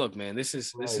 I mean, look, man, this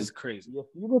Right. is crazy. If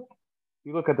you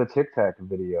look at the Tic Tac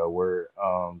video where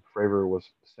Fravor was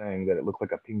saying that it looked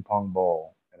like a ping pong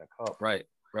ball in a cup, Right,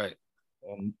 right.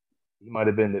 and he might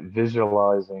have been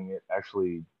visualizing it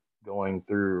actually going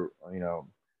through,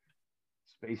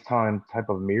 space time type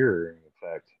of mirroring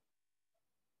effect.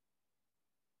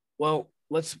 Well,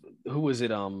 let's. Who was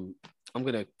it? I'm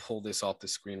gonna pull this off the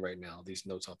screen right now. These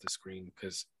notes off the screen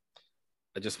because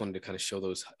I just wanted to kind of show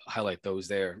those, highlight those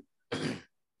there. A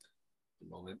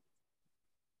moment.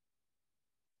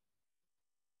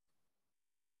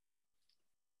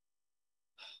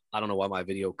 I don't know why my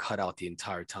video cut out the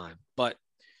entire time, but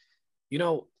you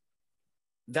know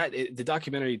the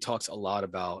documentary talks a lot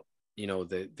about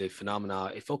the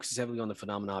phenomena. It focuses heavily on the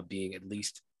phenomena being at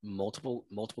least multiple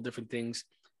different things,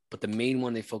 but the main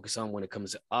one they focus on when it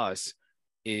comes to us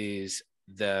is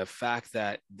the fact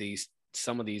that these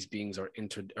some of these beings are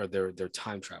they're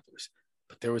time travelers.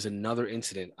 But there was another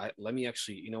incident. Let me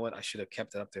actually, you know what? I should have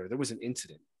kept it up there. There was an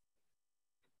incident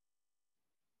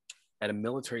at a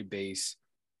military base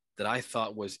that I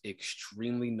thought was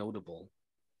extremely notable.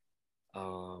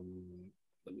 Let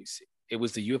me see. It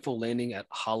was the UFO landing at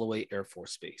Holloway Air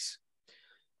Force Base.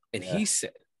 And Yeah. he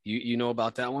said, you know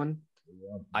about that one?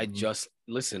 Yeah. I just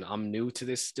listen, I'm new to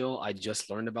this still. I just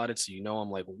learned about it. So I'm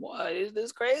like, what is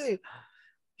this crazy?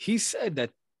 He said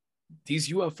that this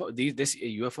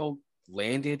UFO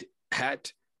landed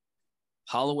at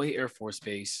Holloway Air Force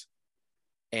Base,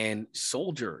 and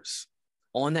soldiers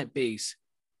on that base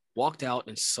walked out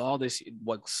and saw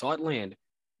it land,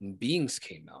 and beings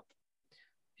came out.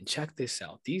 And check this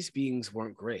out. These beings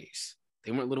weren't grays.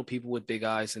 They weren't little people with big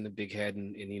eyes and a big head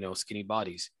and skinny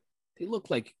bodies. They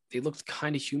looked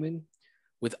kind of human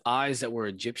with eyes that were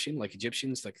Egyptian, like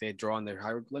Egyptians, like they had drawn their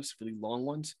hieroglyphs, really long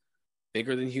ones,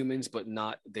 bigger than humans, but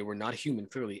they were not human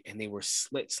clearly. And they were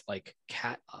slits like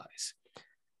cat eyes.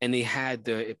 And they had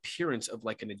the appearance of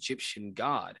like an Egyptian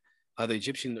god. The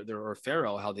Egyptian or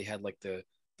pharaoh, how they had like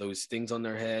those things on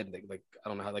their head, like I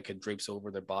don't know how like it drapes over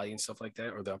their body and stuff like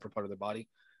that, or the upper part of their body.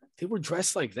 They were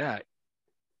dressed like that,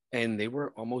 and they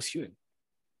were almost human,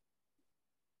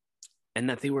 and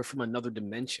that they were from another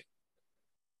dimension.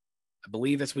 I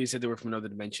believe that's what he said. They were from another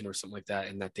dimension or something like that,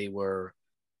 and that they were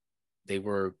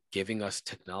giving us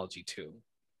technology too.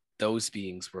 Those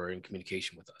beings were in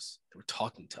communication with us. They were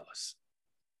talking to us,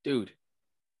 dude.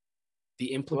 The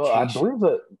Well, I implication. believe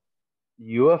that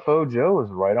UFO Joe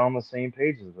is right on the same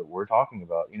pages that we're talking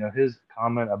about. His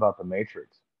comment about the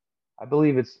Matrix. I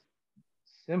believe it's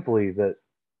simply that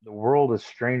the world is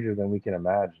stranger than we can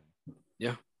imagine.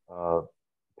 Yeah, Uh,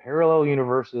 Parallel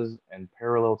universes and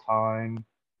parallel time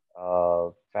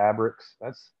fabrics.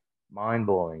 That's mind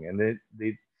blowing. And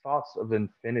the thoughts of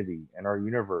infinity and our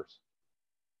universe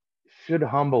should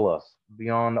humble us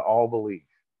beyond all belief.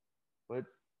 But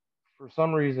for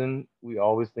some reason, we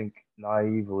always think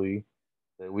naively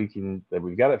that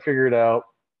we've got it figured out,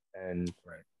 and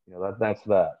right. that's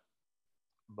that.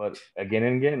 But again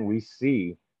and again, we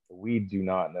see that we do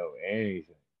not know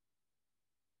anything.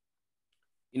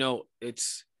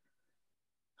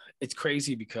 It's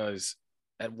crazy because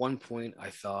at one point I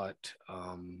thought,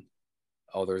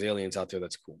 oh, there's aliens out there.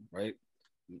 That's cool, right?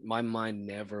 My mind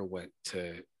never went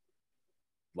to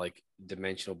like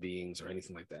dimensional beings or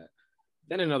anything like that.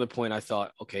 Then another point, I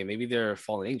thought, okay, maybe they're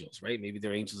fallen angels, right? Maybe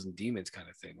they're angels and demons kind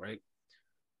of thing, right?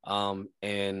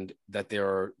 And that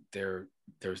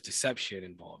there's deception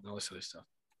involved and all this other stuff.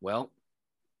 Well,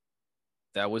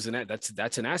 that's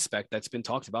an aspect that's been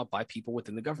talked about by people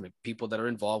within the government, people that are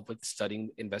involved with studying,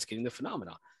 investigating the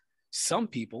phenomena. Some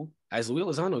people, as Louis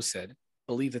Lozano said,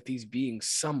 believe that these beings,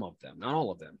 some of them, not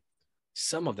all of them,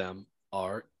 some of them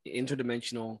are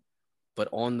interdimensional, but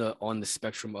on the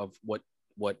spectrum of what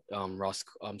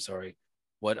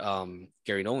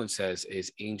Gary Nolan says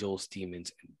is angels,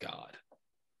 demons, and God.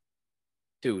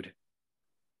 Dude,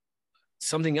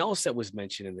 something else that was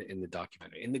mentioned in the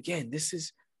documentary, and again, this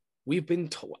is we've been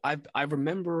told. I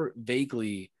remember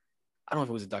vaguely. I don't know if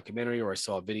it was a documentary or I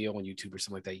saw a video on YouTube or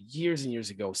something like that years and years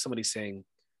ago. Somebody saying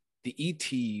the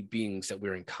ET beings that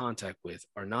we're in contact with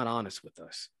are not honest with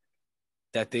us,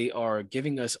 that they are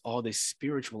giving us all this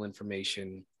spiritual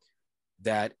information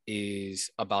that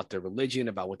is about their religion,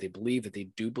 about what they believe, that they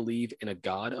do believe in a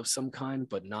God of some kind,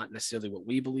 but not necessarily what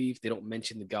we believe. They don't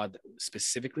mention the God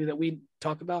specifically that we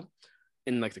talk about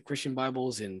in like the Christian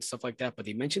Bibles and stuff like that, but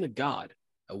they mention a God,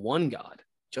 a one God,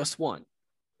 just one,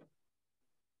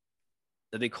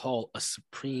 that they call a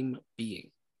supreme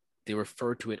being. They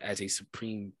refer to it as a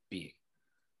supreme being.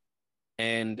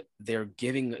 And they were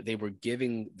giving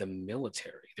the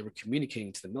military, they were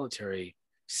communicating to the military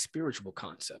spiritual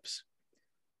concepts,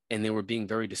 and they were being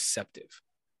very deceptive.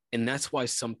 And that's why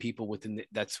some people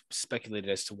that's speculated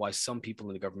as to why some people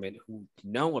in the government who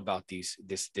know about this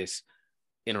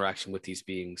interaction with these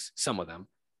beings, some of them,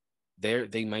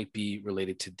 they might be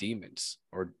related to demons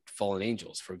or fallen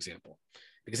angels, for example.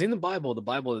 Because in the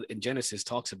Bible in Genesis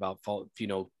talks about,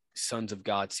 sons of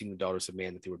God seeing the daughters of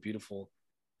man, that they were beautiful,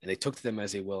 and they took to them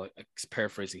as they will.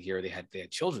 Paraphrasing here, they had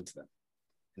children to them,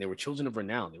 and they were children of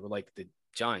renown. They were like the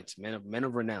giants, men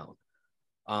of renown.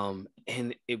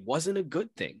 And it wasn't a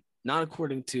good thing, not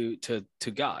according to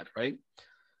God, right?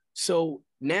 So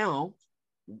now,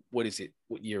 what is it?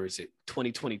 What year is it?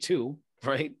 2022,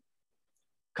 right?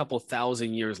 A couple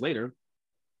thousand years later,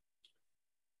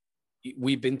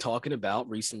 we've been talking about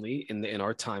recently in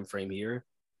our time frame here,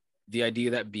 the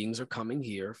idea that beings are coming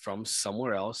here from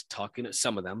somewhere else, talking to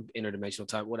some of them, interdimensional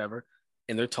type, whatever,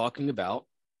 and they're talking about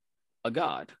a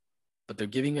God, but they're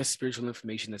giving us spiritual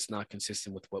information that's not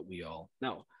consistent with what we all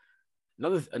know.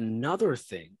 Another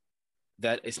thing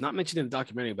that it's not mentioned in the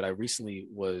documentary, but I recently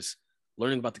was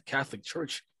learning about the Catholic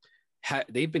Church.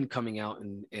 They've been coming out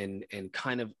and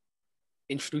kind of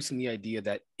introducing the idea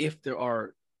that if there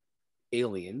are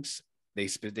aliens, they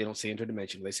don't say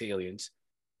interdimensional, they say aliens.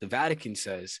 The Vatican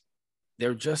says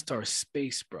they're just our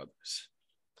space brothers.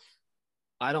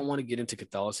 I don't want to get into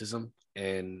Catholicism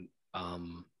and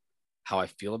how I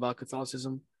feel about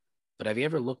Catholicism, but have you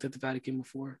ever looked at the Vatican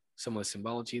before? Some of the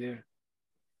symbology there,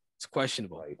 it's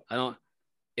questionable. Right. I don't.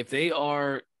 If they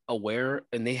are aware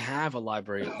and they have a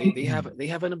library, they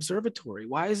have an observatory.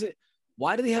 Why is it?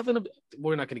 Why do they have an?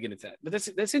 We're not going to get into that, but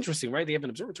that's interesting, right? They have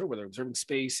an observatory where they're observing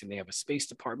space, and they have a space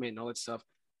department and all that stuff.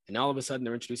 And all of a sudden,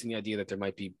 they're introducing the idea that there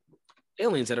might be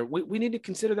aliens that are. We need to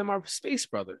consider them our space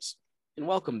brothers and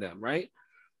welcome them, right?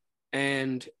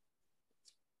 And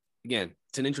again,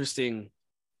 it's an interesting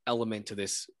element to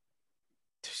this.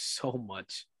 There's so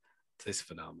much to this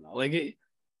phenomenon. Like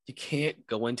you can't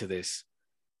go into this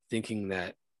thinking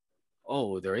that,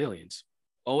 oh, they're aliens.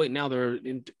 Oh, wait, now they're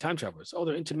in time travelers. Oh,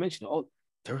 they're interdimensional. Oh,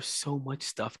 there's so much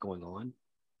stuff going on.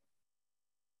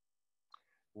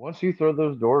 Once you throw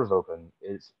those doors open,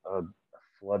 it's a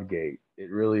floodgate. It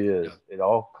really is. Yeah. It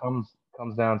all comes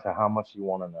down to how much you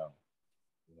want to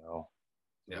know.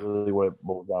 Yeah. Really what it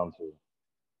boils down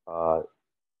to.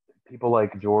 People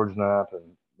like George Knapp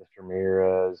and Mr.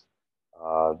 Ramirez,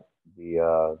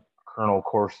 the Colonel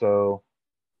Corso.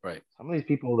 Right. Some of these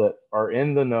people that are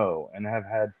in the know and have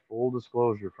had full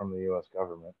disclosure from the U.S.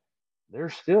 government, they're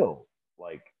still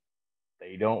like,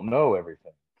 they don't know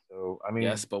everything. So, I mean,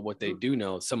 yes, but what they do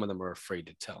know, some of them are afraid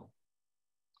to tell.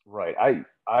 Right.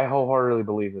 I wholeheartedly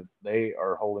believe that they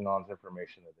are holding on to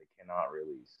information that they cannot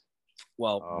release.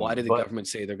 Well, why did the government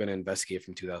say they're going to investigate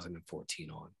from 2014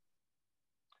 on?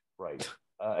 Right.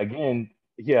 Again,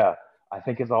 yeah, I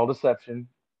think it's all deception.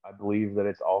 I believe that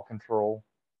it's all control.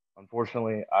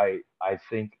 Unfortunately, I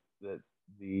think that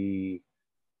the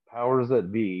powers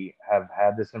that be have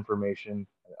had this information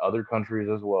in other countries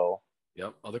as well.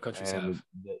 Yep, other countries have.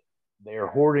 They are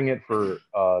hoarding it for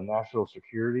national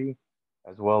security,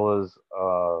 as well as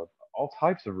all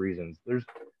types of reasons. There's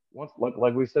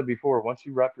like we said before, once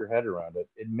you wrap your head around it,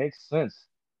 it makes sense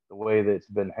the way that it's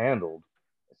been handled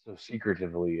so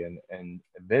secretively and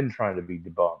been trying to be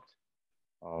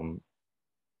debunked.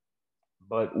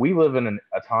 But we live in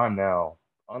a time now,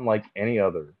 unlike any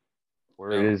other,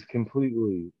 where it is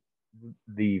completely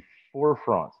the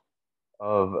forefront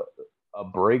of a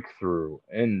breakthrough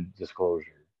in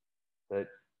disclosure that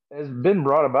has been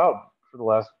brought about for the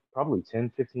last probably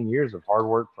 10, 15 years of hard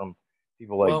work from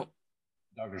people like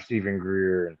Dr. Stephen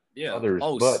Greer and others.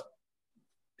 Oh, but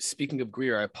speaking of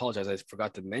Greer, I apologize. I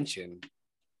forgot to mention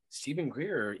Stephen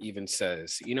Greer even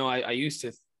says, I used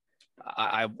to,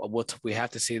 we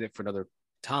have to say that for another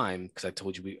time, because I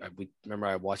told you, we remember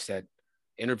I watched that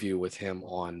interview with him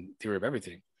on Theory of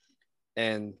Everything.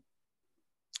 And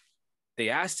they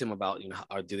asked him about,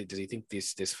 does he think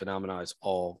this phenomena is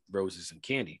all roses and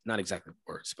candy? Not exactly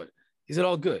words, but is it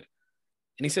all good?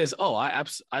 And he says, oh, I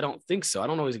don't think so. I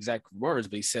don't know his exact words,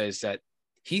 but he says that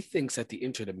he thinks that the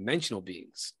interdimensional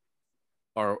beings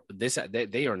are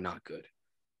they are not good.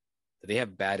 That they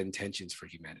have bad intentions for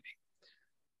humanity.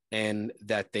 And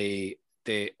that they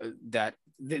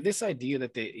this idea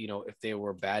that they, if they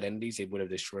were bad entities, they would have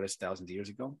destroyed us thousands of years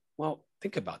ago. Well,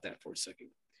 think about that for a second.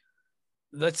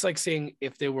 That's like saying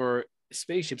if there were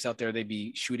spaceships out there, they'd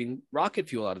be shooting rocket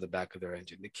fuel out of the back of their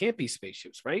engine. They can't be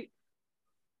spaceships, right?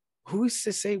 Who's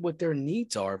to say what their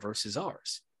needs are versus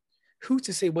ours? Who's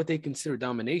to say what they consider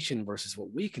domination versus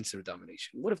what we consider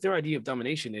domination? What if their idea of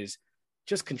domination is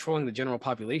just controlling the general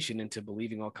population into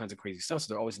believing all kinds of crazy stuff,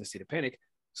 so they're always in a state of panic,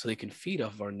 so they can feed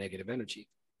off of our negative energy,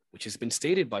 which has been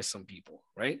stated by some people,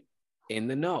 right? In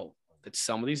the know, that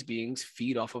some of these beings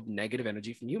feed off of negative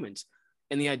energy from humans.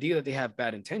 And the idea that they have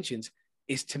bad intentions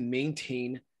is to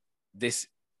maintain this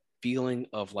feeling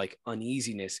of like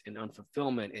uneasiness and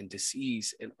unfulfillment and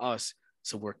disease in us.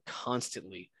 So we're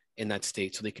constantly in that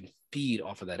state so they can feed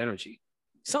off of that energy.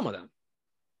 Some of them.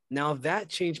 Now that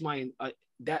changed my,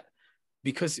 that,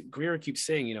 because Greer keeps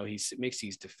saying, he makes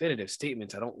these definitive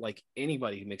statements. I don't like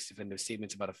anybody who makes definitive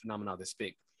statements about a phenomenon this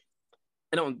big.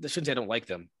 I shouldn't say I don't like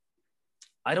them.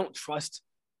 I don't trust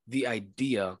the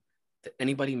idea that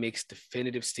anybody makes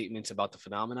definitive statements about the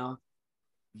phenomena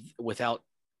without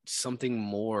something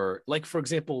more. Like, for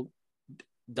example,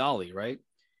 Dolly, right?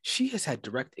 She has had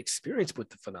direct experience with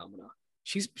the phenomena.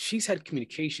 She's had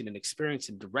communication and experience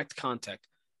and direct contact.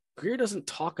 Greer doesn't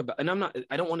talk about, and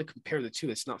I don't want to compare the two.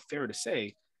 It's not fair to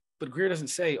say, but Greer doesn't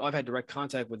say, "Oh, I've had direct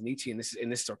contact with Nietzsche, and this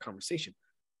is our conversation."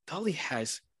 Dolly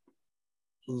has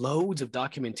loads of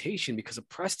documentation because of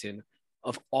Preston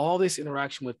of all this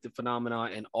interaction with the phenomena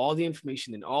and all the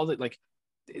information and all that. Like,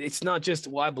 it's not just,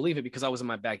 well, I believe it because I was in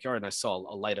my backyard and I saw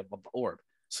a light up orb.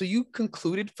 So you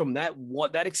concluded from that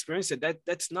experience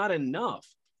that's not enough.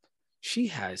 She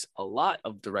has a lot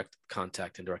of direct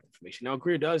contact and direct information. Now,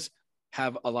 Greer does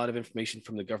have a lot of information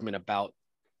from the government about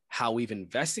how we've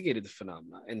investigated the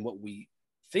phenomena and what we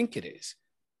think it is,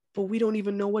 but we don't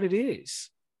even know what it is.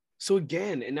 So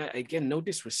again, no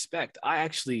disrespect, I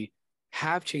actually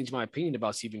have changed my opinion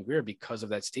about Stephen Greer because of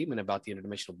that statement about the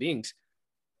interdimensional beings.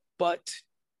 But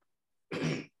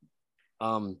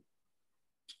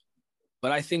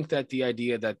but I think that the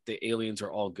idea that the aliens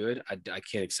are all good, I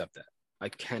can't accept that. I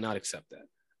cannot accept that.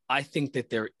 I think that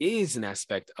there is an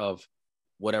aspect of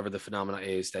whatever the phenomena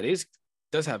is that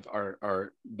does have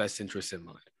our best interests in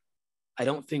mind. I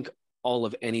don't think all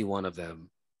of any one of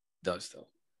them does, though.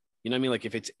 You know what I mean? Like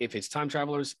if it's time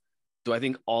travelers, do I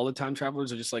think all the time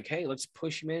travelers are just like, hey, let's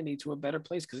push humanity to a better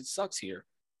place because it sucks here?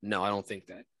 No, I don't think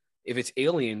that. If it's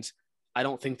aliens, I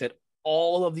don't think that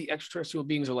all of the extraterrestrial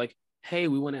beings are like, hey,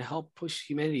 we want to help push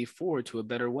humanity forward to a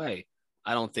better way.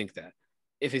 I don't think that.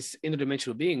 If it's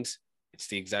interdimensional beings,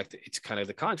 it's kind of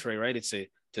the contrary, right? Do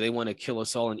they want to kill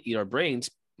us all and eat our brains?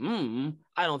 I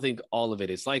don't think all of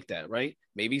it is like that, right?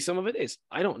 Maybe some of it is.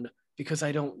 I don't know because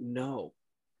I don't know.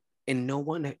 And no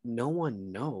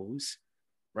one knows,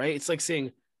 right? It's like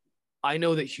saying, I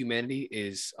know that humanity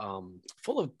is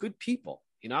full of good people.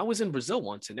 I was in Brazil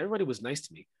once and everybody was nice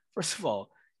to me. First of all,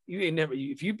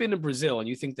 if you've been to Brazil and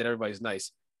you think that everybody's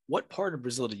nice, what part of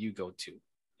Brazil did you go to?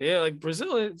 Yeah, like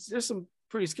Brazil, there's some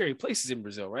pretty scary places in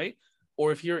Brazil, right?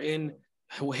 Or if you're in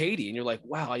Haiti and you're like,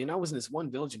 wow, I was in this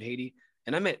one village in Haiti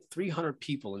and I met 300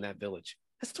 people in that village.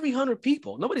 That's 300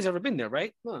 people. Nobody's ever been there,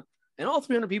 right? Huh. And all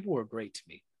 300 people were great to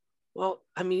me. Well,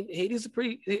 I mean, Haiti's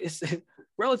it's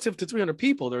relative to 300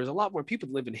 people. There's a lot more people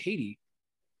that live in Haiti.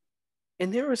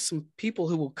 And there are some people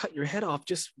who will cut your head off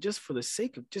just for the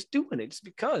sake of just doing it, just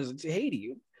because it's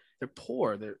Haiti. They're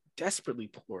poor. They're desperately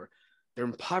poor. They're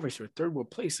impoverished. They're third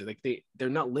world places. Like they're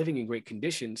not living in great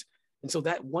conditions. And so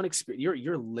that one experience,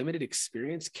 your limited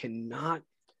experience cannot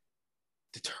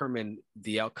determine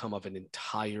the outcome of an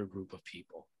entire group of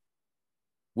people.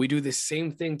 We do the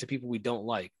same thing to people we don't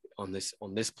like on this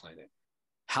planet.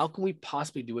 How can we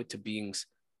possibly do it to beings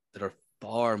that are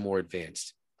far more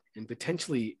advanced and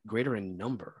potentially greater in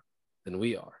number than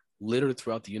we are, littered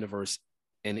throughout the universe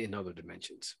and in other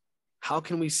dimensions? How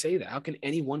can we say that? How can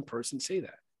any one person say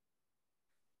that?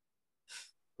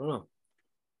 I don't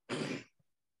know.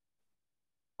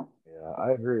 Yeah,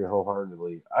 I agree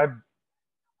wholeheartedly.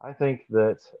 I think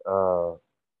that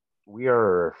we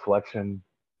are a reflection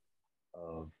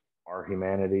of our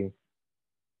humanity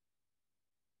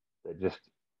that just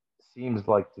seems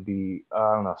like to be,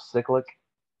 I don't know, cyclic,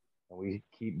 and we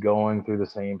keep going through the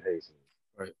same paces.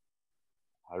 Right.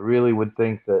 I really would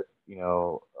think that,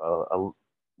 a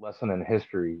lesson in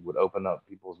history would open up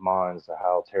people's minds to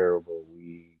how terrible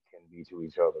we can be to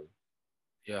each other.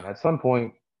 Yeah. And at some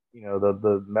point,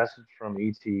 the message from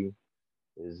ET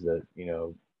is that,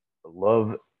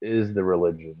 love is the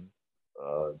religion,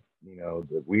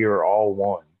 that we are all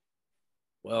one.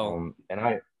 Well, and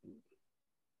I,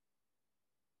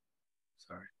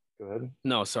 sorry. Go ahead.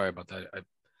 No, sorry about that.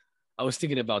 I was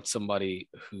thinking about somebody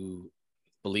who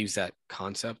believes that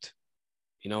concept,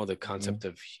 the Hmm. concept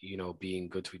of, being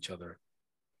good to each other,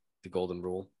 the golden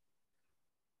rule.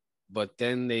 But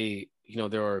then there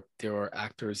are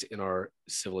actors in our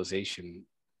civilization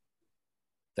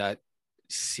that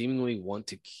seemingly want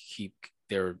to keep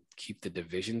the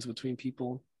divisions between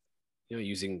people,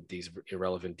 using these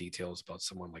irrelevant details about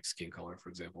someone like skin color, for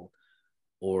example,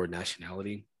 or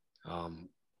nationality. Um,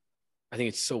 I think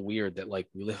it's so weird that like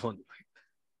we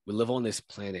live on this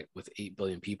planet with 8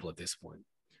 billion people at this point,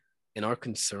 and our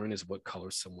concern is what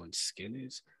color someone's skin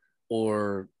is,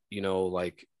 or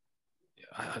like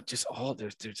just all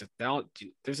there's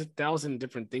a thousand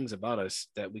different things about us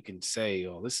that we can say,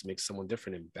 oh, this makes someone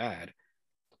different and bad.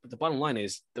 But the bottom line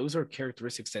is those are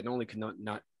characteristics that not only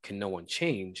can no one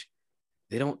change,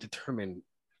 they don't determine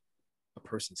a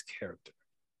person's character.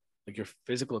 Like your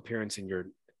physical appearance and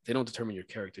they don't determine your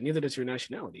character. Neither does your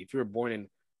nationality. If you were born in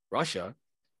Russia,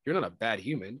 you're not a bad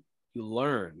human. You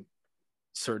learn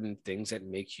certain things that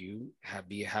make you have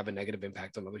a negative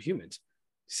impact on other humans.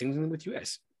 Same thing with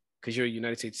US. Because you're a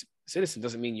United States citizen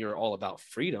doesn't mean you're all about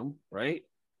freedom, right?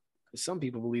 Because some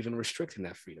people believe in restricting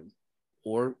that freedom,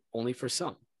 or only for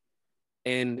some.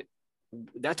 And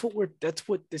that's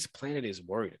what this planet is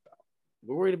worried about.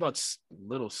 We're worried about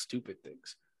little stupid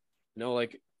things.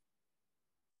 Like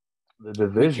The we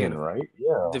can't division, right?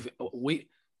 Yeah.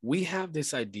 we have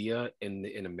this idea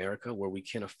in America where we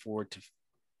can't afford to.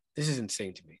 This is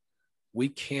insane to me. We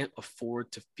can't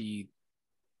afford to feed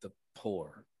the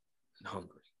poor and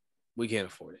hungry. We can't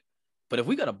afford it. But if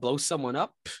we got to blow someone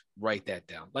up, write that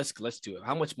down. Let's do it.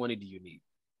 How much money do you need?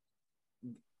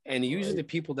 And usually Right.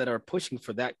 the people that are pushing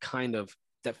for that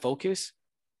focus,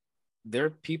 they're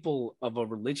people of a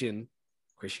religion,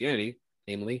 Christianity,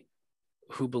 namely,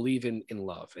 who believe in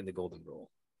love and the golden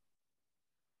rule.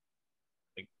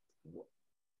 Like,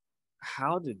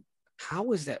 how did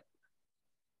how is that?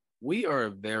 We are a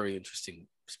very interesting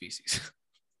species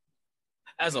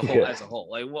as a whole. Yes. As a whole,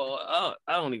 like, well,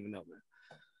 I don't even know, man.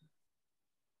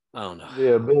 I don't know.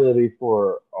 The ability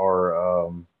for our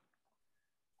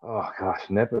oh gosh,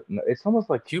 it's almost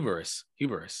like Hubris.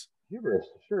 hubris.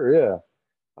 Sure, yeah.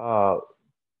 Uh,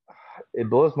 it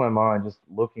blows my mind just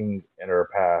looking at our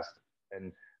past,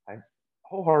 and I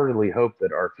wholeheartedly hope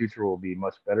that our future will be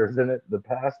much better than the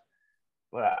past.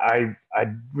 But I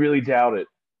really doubt it.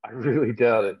 I really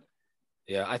doubt Yeah, it.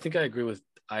 yeah. I think I agree with.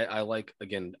 I like,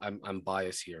 again. I'm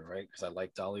biased here, right? Because I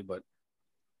like Dolly, but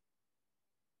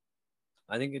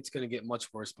I think it's going to get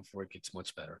much worse before it gets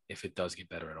much better, if it does get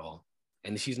better at all.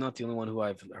 And she's not the only one who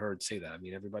I've heard say that. I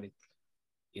mean, everybody,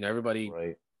 you know, everybody,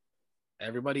 Right.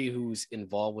 everybody who's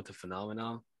involved with the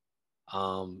phenomena,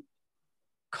 um,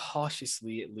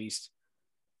 cautiously at least,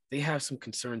 they have some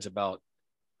concerns about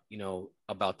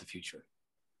the future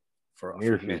The for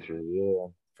near humanity, future, yeah.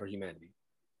 for humanity.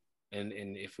 And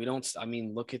if we don't, I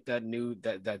mean, look at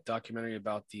that documentary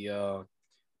about the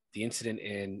incident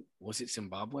in, was it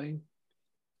Zimbabwe,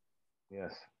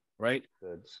 Yes. right?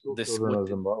 The school This children what of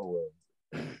Zimbabwe.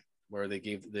 where they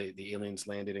gave the aliens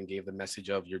landed and gave the message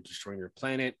of, you're destroying your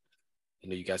planet,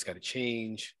 you guys got to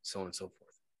change, so on and so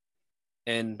forth.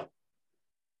 And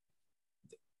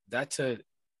that's a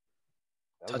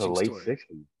That was the touching late story,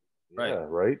 60s. right? Yeah,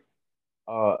 right.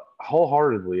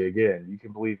 Wholeheartedly, again, you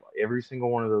can believe every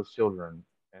single one of those children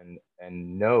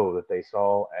and know that they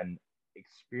saw and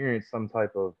experienced some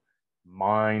type of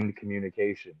mind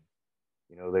communication.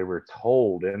 They were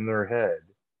told in their head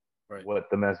Right. what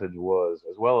the message was,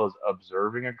 as well as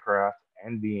observing a craft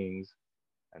and beings.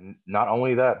 And not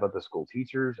only that, but the school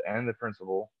teachers and the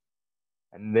principal,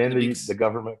 and And then it the makes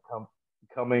government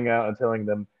coming out and telling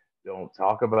them, don't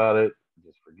talk about it,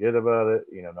 just forget about it.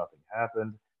 Nothing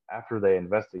happened after they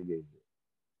investigated it.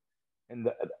 And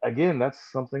again, that's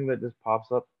something that just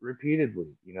pops up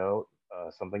repeatedly.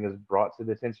 Something is brought to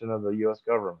the attention of the U.S.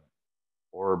 government,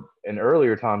 or in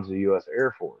earlier times, the U.S.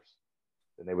 Air Force.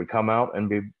 Then they would come out and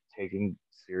be taking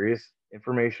serious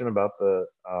information about the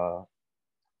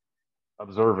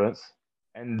observance,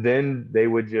 and then they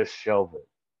would just shelve it.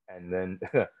 And then,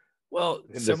 well,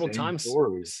 then the same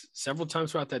story. several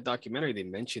times throughout that documentary, they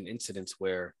mention incidents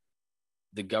where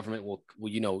the government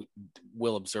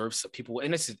will observe some people.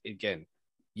 And this is, again,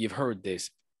 you've heard this.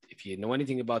 If you know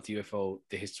anything about the UFO,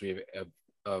 the history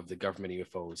of the government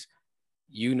UFOs,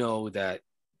 you know that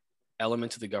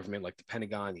elements of the government, like the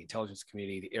Pentagon, the intelligence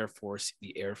community, the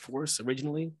Air Force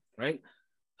originally, right?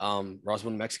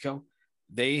 Roswell, New Mexico,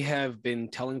 they have been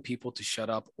telling people to shut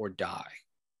up or die.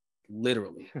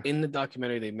 Literally, in the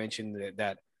documentary, they mentioned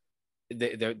that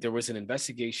there was an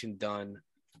investigation done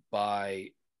by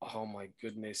Oh my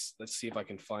goodness. Let's see if I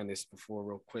can find this before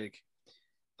real quick.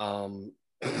 Let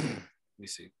me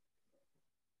see.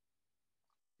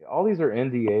 All these are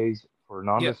NDAs for Yeah.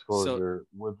 So non-disclosure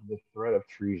with the threat of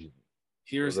treason.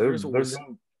 So here's what they're was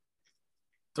going.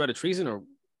 threat of treason, or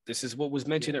this is what was Yeah.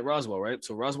 mentioned at Roswell, right?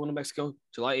 So Roswell, New Mexico,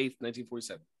 July 8th,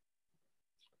 1947.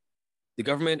 The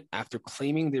government, after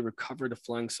claiming they recovered a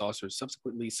flying saucer,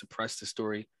 subsequently suppressed the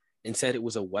story and said it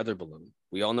was a weather balloon.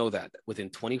 We all know that.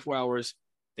 Within 24 hours,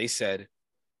 they said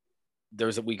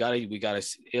we got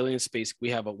a alien space. We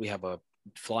have a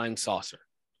flying saucer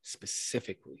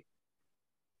specifically.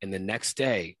 And the next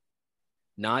day,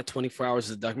 not 24 hours,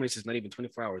 the document says not even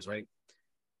 24 hours, right?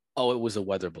 Oh, it was a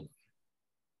weather balloon.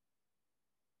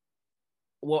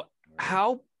 Well, Right.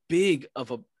 how big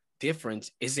of a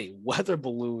difference is a weather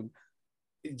balloon?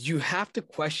 You have to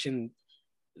question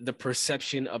the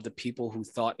perception of the people who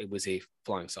thought it was a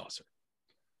flying saucer.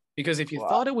 Because if you Well,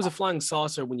 thought it was a flying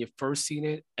saucer when you first seen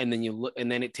it, and then you look,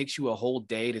 and then it takes you a whole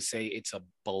day to say it's a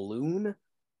balloon,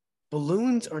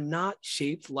 balloons are not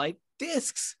shaped like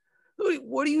discs.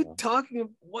 What are you yeah. talking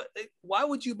about? What? Why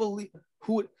would you believe?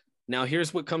 Who would? Now,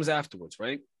 here's what comes afterwards,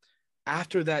 right?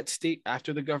 After that state,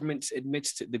 after the government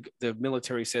admits to the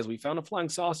military says we found a flying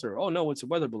saucer. Oh no, it's a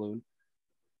weather balloon.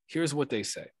 Here's what they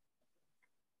say.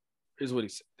 Here's what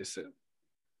they said.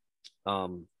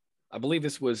 Um, I believe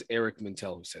this was Eric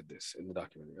Mintel who said this in the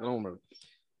documentary. I don't remember,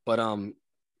 but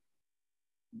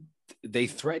they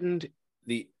threatened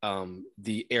the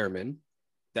airmen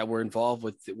that were involved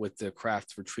with the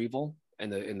craft retrieval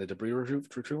and the debris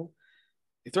retrieval.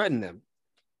 They threatened them,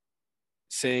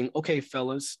 saying, "Okay,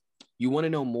 fellas, you want to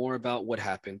know more about what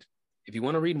happened? If you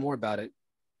want to read more about it,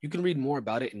 you can read more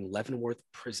about it in Leavenworth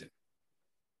Prison."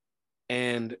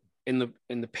 And in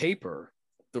the paper,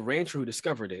 the rancher who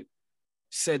discovered it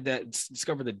said that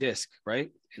discovered the disc,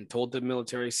 right? And told the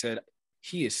military, said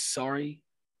he is sorry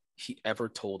he ever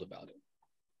told about it.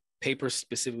 Paper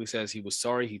specifically says he was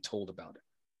sorry he told about it.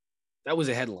 That was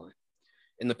a headline.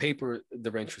 In the paper,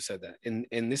 the rancher said that.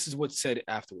 And this is what said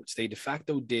afterwards. They de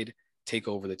facto did take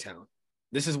over the town.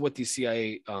 This is what the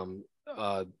CIA,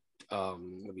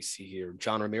 let me see here,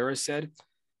 John Ramirez said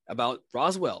about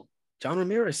Roswell. John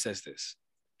Ramirez says this.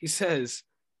 He says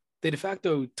they de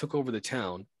facto took over the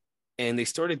town and they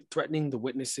started threatening the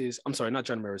witnesses. I'm sorry, not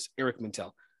John Ramirez, Eric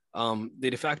Mintel. They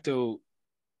de facto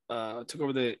took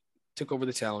over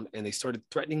the town and they started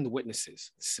threatening the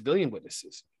witnesses, civilian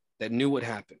witnesses that knew what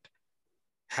happened,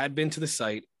 had been to the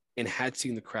site and had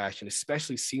seen the crash and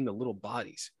especially seen the little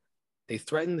bodies. They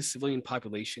threatened the civilian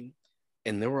population,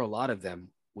 and there were a lot of them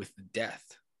with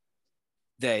death.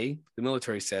 The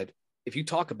military said, if you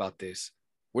talk about this,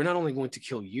 we're not only going to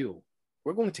kill you,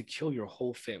 we're going to kill your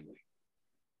whole family.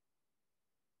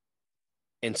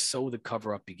 And so the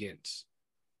cover up begins,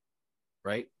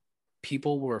 right?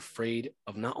 People were afraid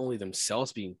of not only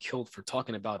themselves being killed for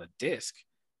talking about a disc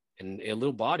and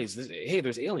little bodies. Hey,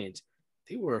 there's aliens.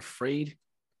 They were afraid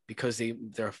because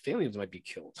their families might be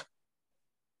killed.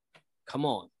 Come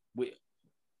on.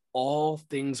 All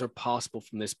things are possible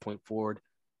from this point forward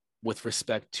with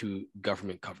respect to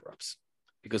government cover-ups,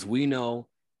 because we know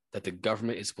that the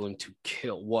government was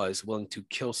willing to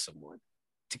kill someone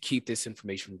to keep this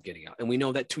information from getting out. And we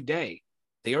know that today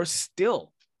they are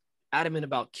still adamant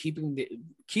about keeping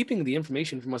the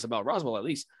information from us about Roswell, at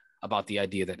least about the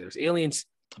idea that there's aliens,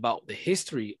 about the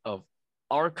history of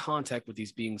our contact with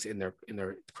these beings in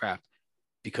their craft,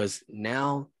 because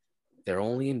now they're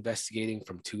only investigating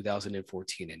from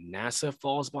 2014 and NASA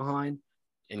falls behind.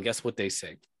 And guess what they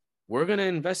say? We're going to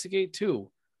investigate too,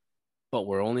 but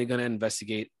we're only going to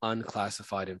investigate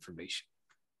unclassified information.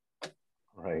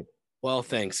 Right. Well,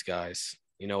 thanks, guys.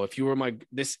 You know, if you were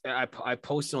I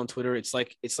posted on Twitter. It's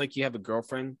like you have a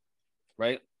girlfriend,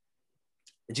 right?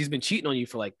 And she's been cheating on you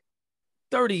for like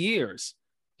 30 years.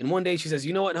 And one day she says,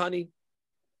 "You know what, honey?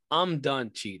 I'm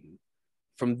done cheating.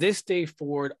 From this day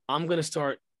forward, I'm going to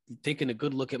start taking a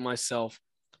good look at myself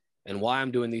and why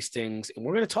I'm doing these things. And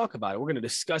we're going to talk about it. We're going to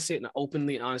discuss it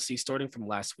openly and honestly, starting from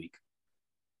last week."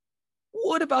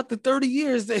 What about the 30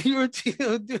 years that you were,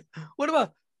 what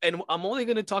about, and I'm only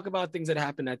going to talk about things that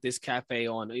happened at this cafe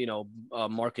on,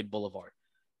 Market Boulevard.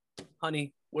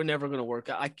 Honey, we're never going to work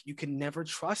out. You can never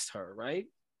trust her, right?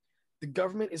 The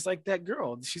government is like that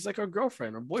girl. She's like our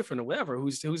girlfriend or boyfriend or whatever,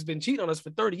 who's been cheating on us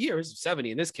for 30 years,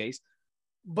 70 in this case.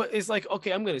 But it's like,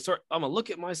 okay, I'm going to look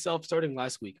at myself starting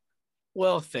last week.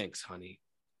 Well, thanks, honey.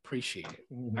 Appreciate it.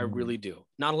 I really do.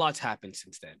 Not a lot's happened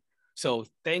since then. So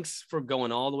thanks for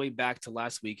going all the way back to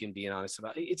last week and being honest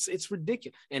about it. It's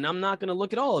ridiculous. And I'm not going to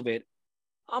look at all of it.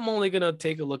 I'm only going to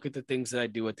take a look at the things that I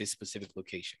do at this specific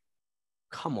location.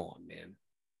 Come on, man.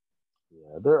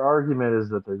 Yeah, their argument is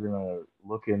that they're going to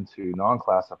look into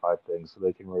non-classified things so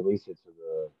they can release it to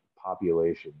the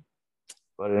population.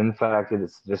 But in fact,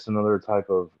 it's just another type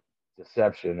of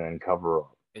deception and cover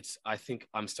up. It's I think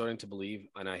I'm starting to believe,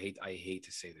 and I hate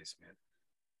to say this, man.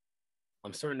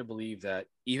 I'm starting to believe that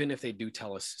even if they do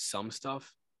tell us some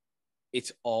stuff,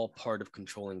 it's all part of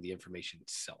controlling the information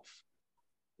itself.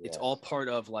 It's all Yes. part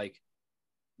of like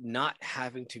not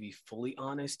having to be fully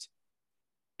honest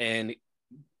and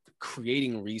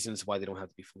creating reasons why they don't have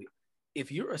to be fully.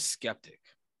 If you're a skeptic,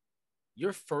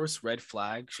 your first red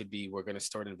flag should be we're going to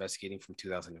start investigating from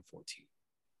 2014.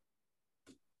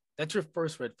 That's your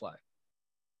first red flag.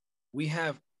 We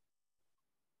have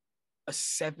a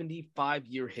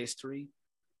 75-year history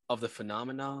of the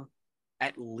phenomena,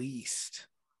 at least.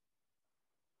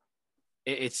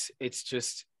 It's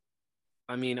just,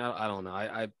 I mean, I don't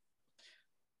know.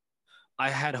 I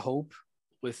had hope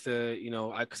with the,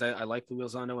 because I like Lou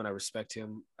Elizondo and I respect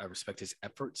him. I respect his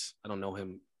efforts. I don't know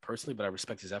him personally, but I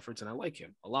respect his efforts and I like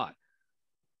him a lot.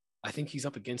 I think he's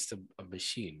up against a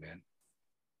machine, man.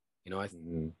 You know, I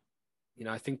Hmm.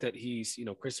 I think that he's,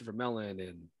 Christopher Mellon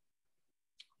and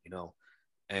you know,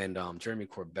 and Jeremy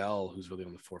Corbell, who's really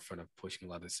on the forefront of pushing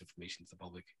a lot of this information to the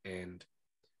public, and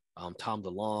Tom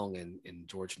DeLonge and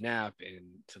George Knapp and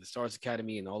to the Stars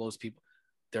Academy and all those people,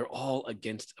 they're all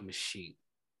against a machine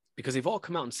because they've all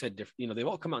come out and said different. They've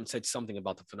all come out and said something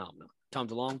about the phenomena. Tom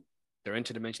DeLonge, they're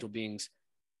interdimensional beings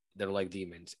that are like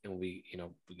demons, and we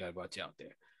gotta watch out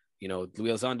there. Louis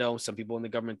Elizondo, some people in the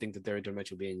government think that they're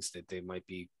interdimensional beings, that they might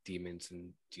be demons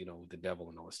and the devil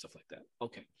and all this stuff like that.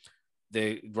 Okay,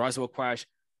 the Roswell crash,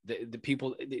 the people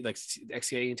like the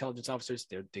XCA intelligence officers,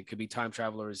 they could be time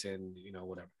travelers and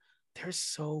whatever. There's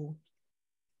so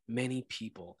many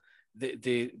people.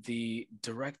 The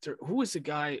director, who was the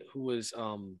guy who was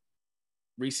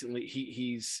recently,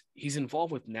 he's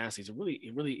involved with NASA.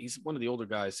 He's one of the older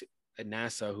guys at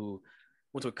NASA who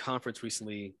went to a conference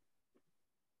recently.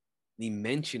 He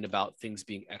mentioned about things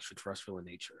being extraterrestrial in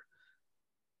nature.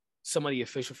 Somebody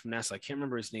official from NASA, I can't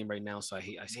remember his name right now, so I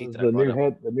hate Was that I brought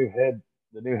up. the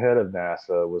new head of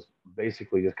NASA was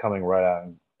basically just coming right out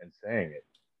and saying it.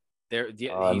 There,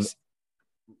 yeah, Uh,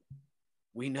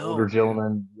 we older know, man.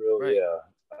 gentleman, really,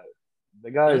 Right. the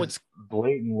You know guy's what's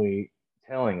blatantly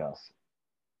telling us.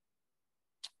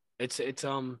 it's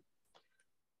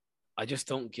I just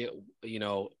don't get, you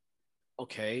know,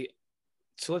 okay.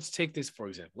 So let's take this for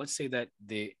example. Let's say that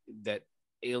that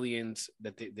aliens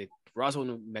that the Roswell,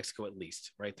 New Mexico at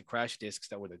least, right? The crash discs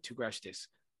that were the two crash discs,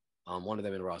 one of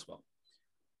them in Roswell.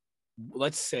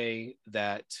 Let's say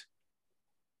that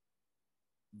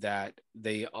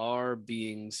they are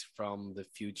beings from the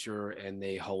future and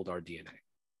they hold our DNA.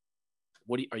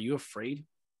 Are you afraid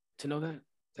to know that?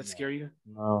 That No, scare you?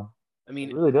 no, I it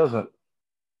mean, really doesn't.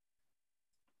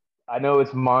 I know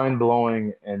it's mind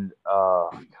blowing and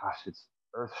gosh, it's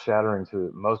earth shattering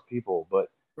to most people, but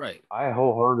right. I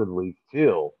wholeheartedly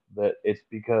feel that it's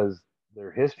because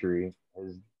their history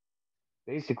has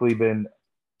basically been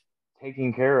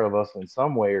taking care of us in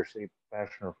some way or shape,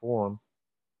 fashion, or form,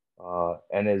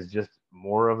 and is just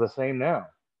more of the same now.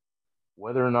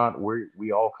 Whether or not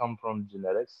we all come from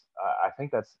genetics, I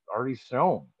think that's already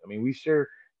shown. I mean, we share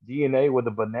DNA with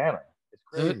a banana. It's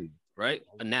crazy, Right?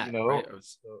 A you gnat, right? know.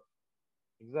 So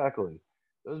exactly,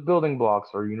 those building blocks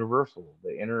are universal.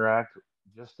 They interact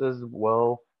just as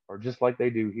well, or just like they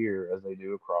do here, as they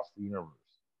do across the universe.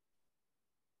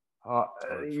 Uh,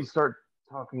 you For, start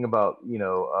talking about,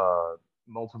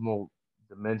 multiple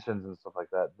dimensions and stuff like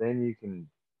that, then you can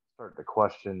start to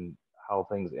question how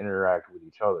things interact with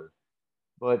each other.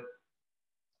 But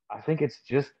I think it's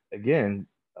just again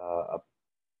a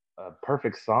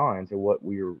perfect sign to what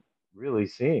we're really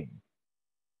seeing,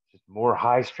 just more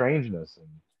high strangeness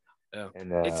yeah,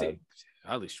 and it's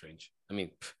highly strange. I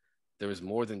mean, there is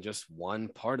more than just one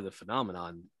part of the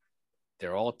phenomenon.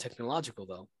 They're all technological,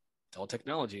 though. It's all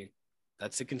technology.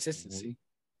 That's the mhm. consistency.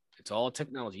 It's all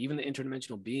technology. Even the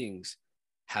interdimensional beings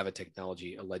have a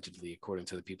technology, allegedly, according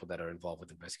to the people that are involved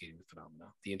with investigating the phenomena,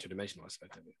 the interdimensional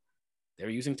aspect of it. They're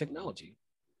using technology,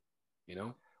 you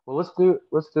know? Well, let's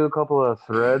do a couple of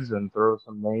threads and throw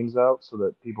some names out so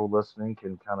that people listening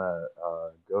can kind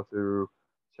of go through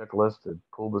checklist and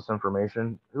pull this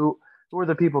information. Who are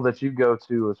the people that you go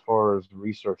to as far as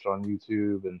research on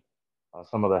YouTube and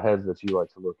some of the heads that you like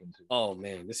to look into? Oh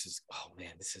man, this is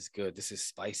good. This is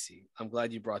spicy. I'm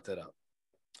glad you brought that up.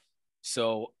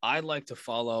 So I like to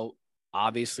follow,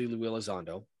 obviously, Louis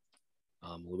Elizondo.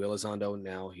 Louis Elizondo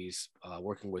now he's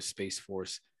working with Space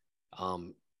Force,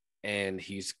 um, and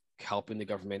he's helping the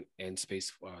government and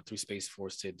space through Space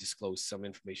Force to disclose some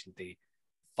information they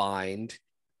find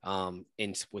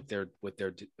in with their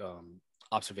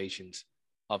observations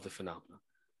of the phenomena.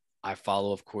 I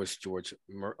follow, of course, Joe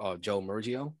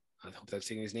Murgio. I hope that's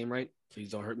saying his name right. Please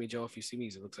don't hurt me, Joe. If you see me,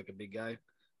 he looks like a big guy.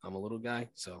 I'm a little guy,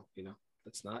 so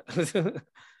that's not.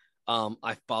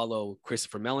 I follow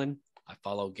Christopher Mellon. I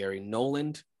follow Gary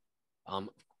Noland. I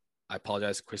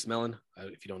apologize, Chris Mellon.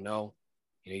 If you don't know,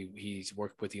 he's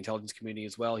worked with the intelligence community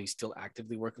as well. He's still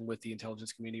actively working with the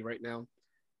intelligence community right now,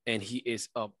 and he is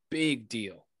a big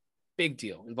deal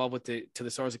involved with the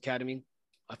Stars Academy.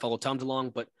 I follow Tom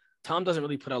DeLonge, but Tom doesn't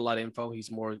really put out a lot of info. He's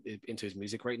more into his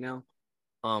music right now.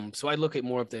 So I look at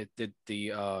more of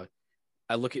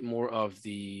I look at more of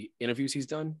the interviews he's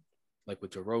done, like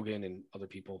with Joe Rogan and other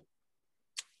people.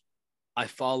 I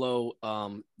follow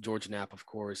George Knapp, of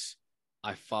course.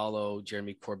 I follow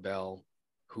Jeremy Corbell,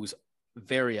 who's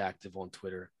very active on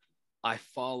Twitter. I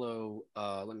follow,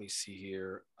 let me see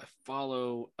here. I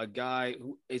follow a guy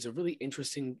who is a really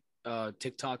interesting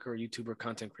TikToker, YouTuber,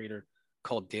 content creator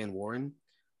called Dan Warren.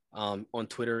 On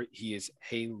Twitter, he is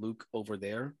Hey Luke over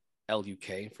there,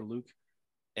 LUK for Luke.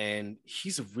 And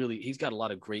he's got a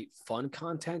lot of great fun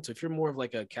content. So if you're more of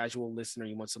like a casual listener,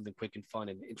 you want something quick and fun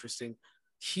and interesting,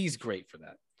 he's great for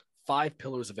that. 5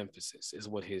 Pillars of Emphasis is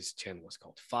what his channel was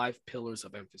called. 5 Pillars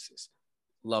of Emphasis.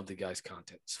 Love the guy's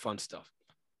content. It's fun stuff.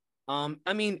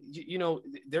 I mean,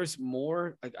 there's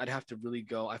more. I'd have to really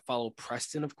go. I follow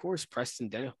Preston, of course. Preston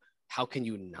Daniel. How can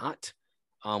you not?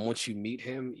 Once you meet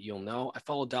him, you'll know. I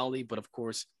follow Dolly, but of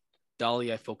course,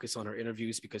 Dolly, I focus on her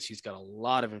interviews because she's got a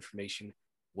lot of information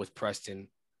with Preston.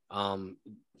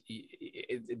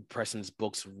 Preston's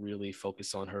books really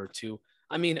focus on her too.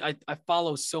 I mean, I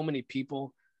follow so many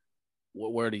people.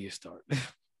 Where do you start?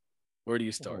 Where do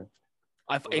you start?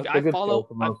 I follow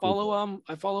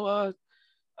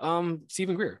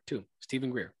Stephen Greer too. Stephen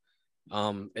Greer.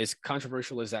 As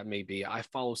controversial as that may be, I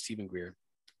follow Stephen Greer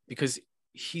because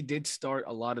he did start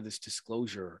a lot of this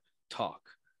disclosure talk,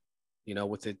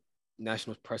 with the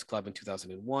National Press Club in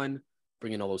 2001,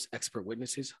 bringing all those expert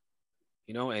witnesses,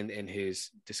 and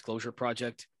his disclosure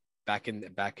project back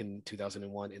in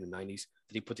 2001 in the 90s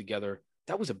that he put together.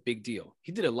 That was a big deal.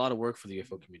 He did a lot of work for the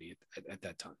UFO community at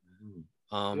that time.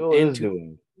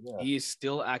 He is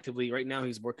still actively right now.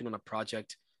 He's working on a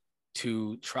project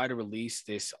to try to release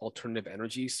this alternative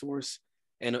energy source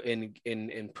and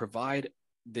provide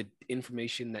the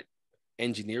information that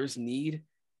engineers need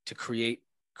to create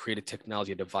a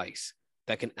technology, a device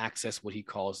that can access what he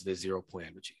calls the zero point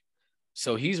energy.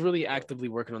 So he's really actively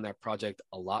working on that project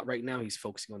a lot right now. He's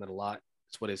focusing on that a lot.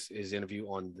 That's what his interview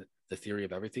on the theory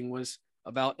of everything was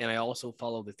about. And I also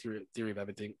follow the theory of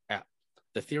everything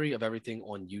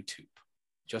on YouTube,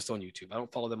 just on YouTube. I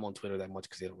don't follow them on Twitter that much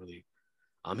because they don't really.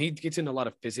 He gets into a lot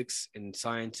of physics and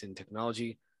science and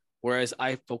technology, whereas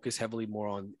I focus heavily more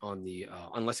on the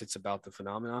unless it's about the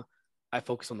phenomena, I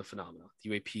focus on the phenomena, the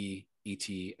UAP, ET,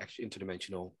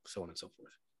 interdimensional, so on and so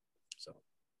forth. So,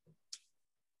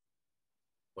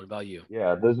 what about you?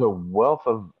 Yeah, there's a wealth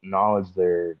of knowledge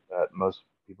there at most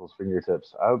people's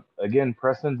fingertips. Again,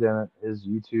 Preston Dennett, his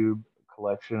YouTube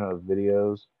collection of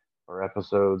videos or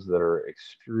episodes that are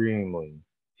extremely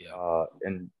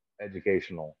and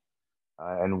educational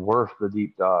and worth the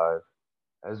deep dive,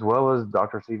 as well as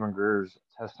Dr. Stephen Greer's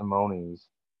testimonies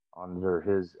under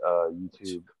his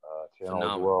YouTube channel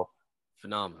as well.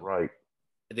 Phenomenal. Right.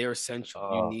 They're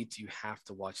essential. You have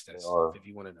to watch that stuff if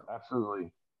you want to know.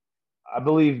 Absolutely. I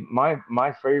believe my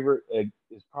favorite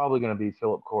is probably going to be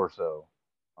Philip Corso.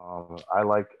 I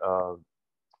like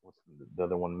what's the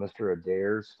other one, Mr.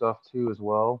 Adair's stuff too as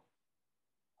well.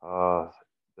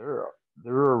 There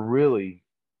are really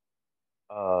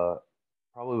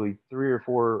probably 3 or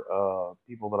 4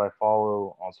 people that I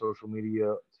follow on social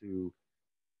media to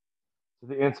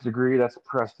the nth degree. That's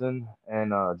Preston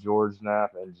and George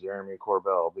Knapp and Jeremy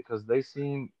Corbell because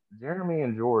Jeremy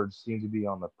and George seem to be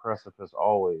on the precipice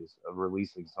always of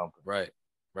releasing something. Right.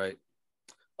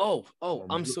 Oh,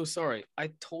 I'm so sorry.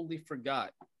 I totally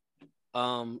forgot.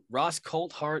 Ross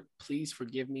Coulthart, please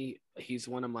forgive me. He's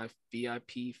one of my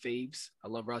VIP faves. I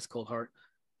love Ross Coulthart.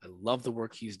 I love the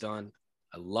work he's done.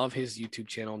 I love his YouTube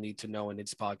channel, Need to Know, and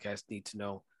his podcast, Need to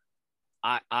Know.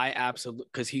 I absolutely,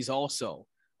 because he's also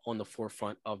on the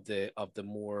forefront of the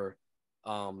more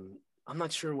I'm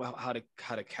not sure how to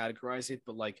categorize it,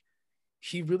 but like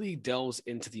he really delves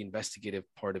into the investigative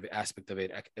part of it, aspect of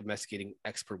it, investigating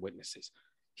expert witnesses.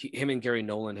 Him and Gary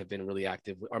Nolan have been really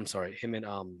active. I'm sorry, him and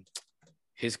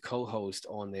his co-host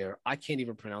on there. I can't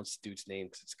even pronounce the dude's name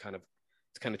because it's kind of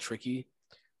tricky.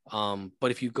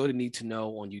 But if you go to Need to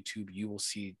Know on YouTube, you will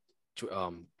see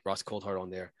Ross Coulthart on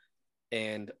there,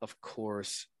 and of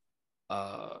course,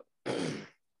 hold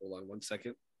on one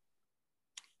second.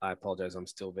 I apologize. I'm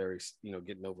still very,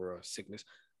 getting over a sickness.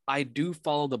 I do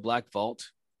follow the Black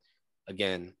Vault.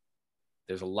 Again,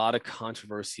 there's a lot of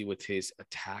controversy with his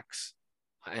attacks,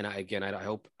 and I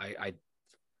hope I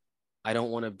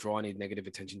don't want to draw any negative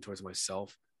attention towards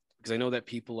myself because I know that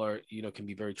people are, can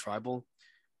be very tribal,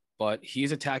 but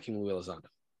he's attacking Louis Elizondo,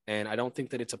 and I don't think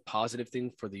that it's a positive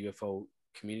thing for the UFO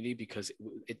community because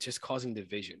it's just causing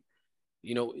division.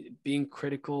 Being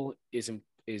critical is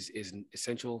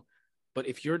essential, but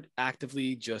if you're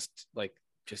actively just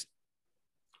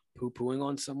poo pooing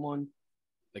on someone,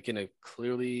 like in a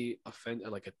clearly in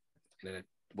a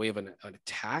way of an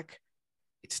attack,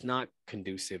 it's not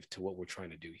conducive to what we're trying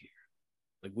to do here.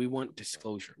 Like we want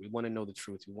disclosure, we want to know the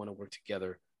truth, we want to work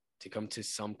together to come to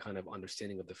some kind of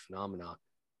understanding of the phenomena,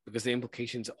 because the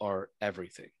implications are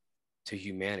everything to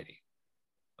humanity.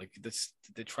 Like this,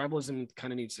 the tribalism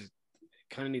kind of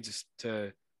needs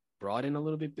to broaden a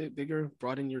little bit bigger,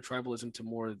 broaden your tribalism to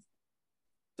more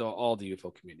all the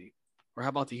UFO community, or how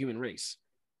about the human race?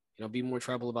 Be more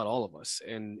tribal about all of us,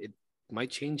 and it might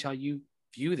change how you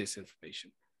view this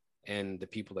information and the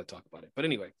people that talk about it. But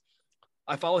anyway,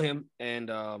 I follow him, and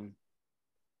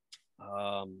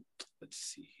let's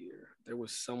see here. There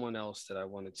was someone else that I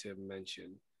wanted to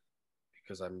mention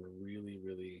because I'm really,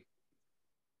 really.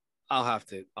 I'll have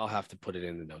to put it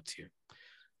in the notes here.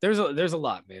 There's a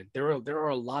lot, man. There are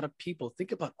a lot of people.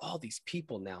 Think about all these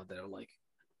people now that are like,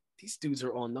 these dudes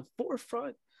are on the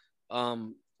forefront.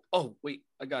 Oh wait,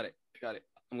 I got it.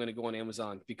 I'm gonna go on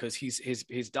Amazon because his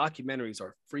documentaries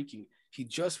are freaking. He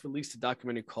just released a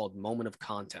documentary called Moment of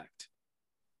Contact,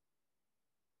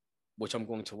 which I'm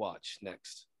going to watch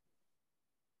next.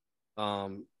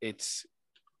 It's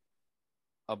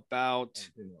about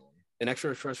an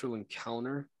extraterrestrial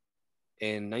encounter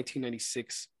in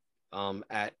 1996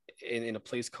 in a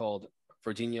place called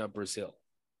Virginia, Brazil.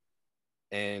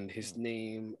 And his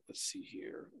name, let's see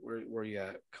here. Where are you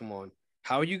at? Come on.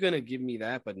 How are you going to give me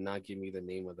that, but not give me the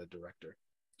name of the director?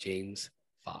 James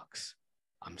Fox.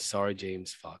 I'm sorry,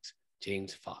 James Fox.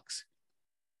 James Fox.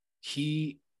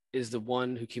 He is the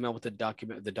one who came out with the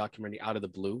documentary Out of the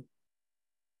Blue.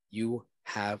 You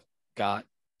have got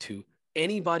to,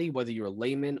 anybody, whether you're a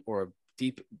layman or a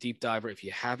deep diver, if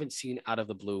you haven't seen Out of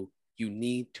the Blue, you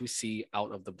need to see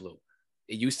Out of the Blue.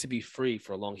 It used to be free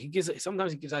for a long.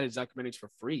 Sometimes he gives out his documentaries for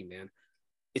free, man.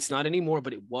 It's not anymore,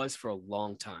 but it was for a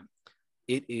long time.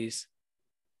 It is,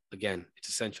 again, it's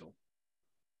essential.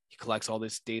 He collects all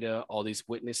this data, all these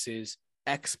witnesses,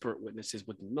 expert witnesses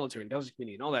with the military, intelligence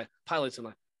community, and all that, pilots and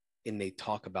all that, and they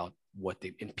talk about what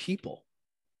they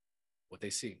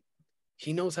see.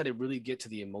 He knows how to really get to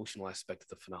the emotional aspect of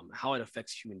the phenomenon, how it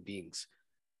affects human beings.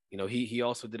 He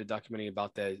also did a documentary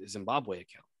about the Zimbabwe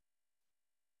account.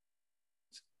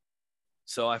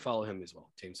 So I follow him as well,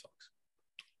 James Fox.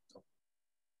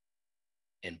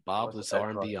 And Bob Lazar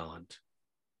and Beyond.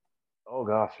 Oh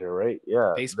gosh, you're right.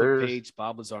 Yeah, Facebook page,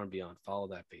 Bob Lazar and Beyond. Follow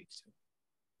that page too.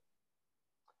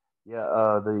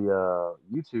 Yeah, the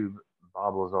YouTube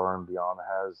Bob Lazar and Beyond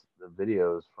has the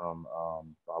videos from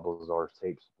Bob Lazar's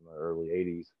tapes from the early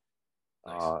 '80s,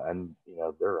 Nice. and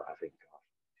they're, I think,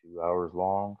 2 hours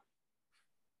long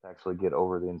to actually get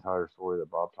over the entire story that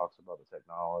Bob talks about the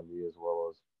technology as well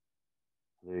as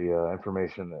the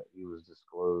information that he was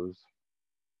disclosed.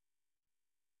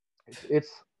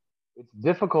 It's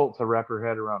difficult to wrap your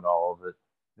head around all of it.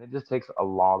 And it just takes a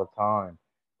lot of time.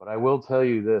 But I will tell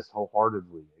you this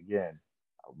wholeheartedly again,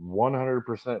 I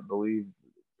 100% believe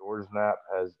George Knapp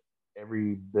has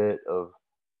every bit of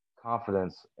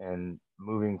confidence in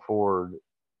moving forward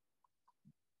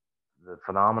the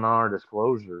phenomenon or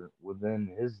disclosure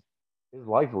within his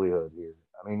livelihood here.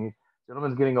 I mean,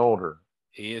 gentleman's getting older.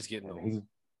 He is getting old. He's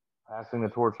passing the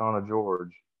torch on to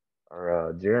George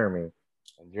or Jeremy,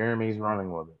 and Jeremy's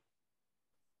running with it.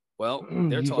 Well,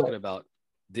 they're talking about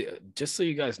just so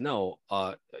you guys know,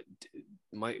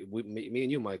 me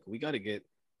and you, Mike, we've got to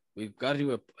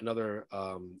do another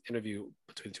interview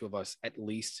between the two of us at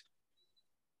least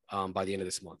by the end of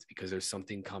this month, because there's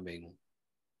something coming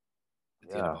at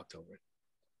the end of October.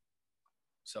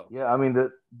 So yeah, I mean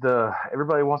the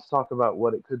everybody wants to talk about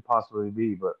what it could possibly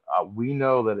be, but we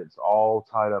know that it's all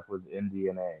tied up with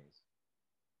NDNAs,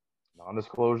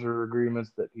 non-disclosure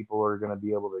agreements that people are going to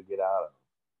be able to get out of.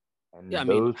 And yeah, I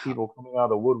mean, those people coming out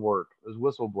of the woodwork, those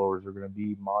whistleblowers, are going to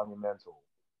be monumental.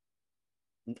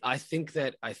 I think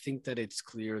that it's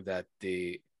clear that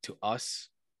to us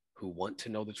who want to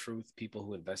know the truth, people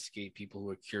who investigate, people who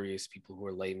are curious, people who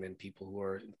are laymen, people who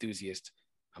are enthusiasts.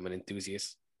 I'm an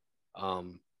enthusiast.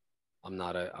 I'm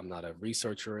not a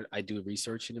researcher. I do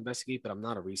research and investigate, but I'm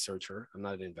not a researcher. I'm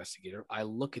not an investigator. I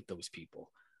look at those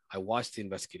people. I watch the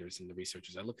investigators and the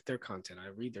researchers. I look at their content. I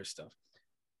read their stuff,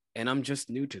 and I'm just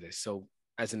new to this. So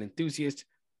as an enthusiast,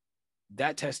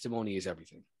 that testimony is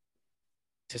everything.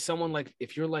 To someone like,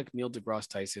 if you're like Neil deGrasse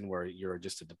Tyson, where you're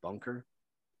just a debunker,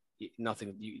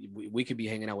 nothing. We could be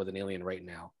hanging out with an alien right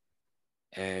now,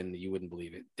 and you wouldn't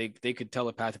believe it. They could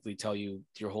telepathically tell you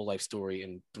your whole life story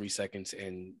in 3 seconds,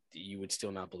 and you would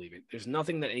still not believe it. There's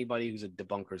nothing that anybody who's a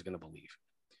debunker is going to believe.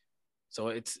 So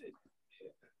it's.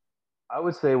 I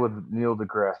would say with Neil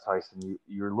deGrasse Tyson,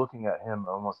 you're looking at him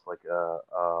almost like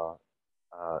a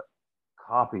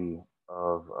copy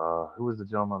of who was the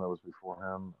gentleman that was before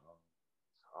him?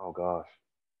 Oh gosh,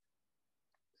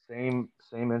 same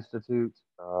institute.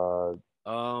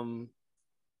 Um.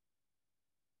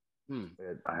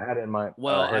 I had it in my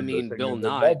Well, I head the mean, segment,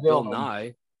 but that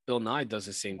gentleman, Bill Nye does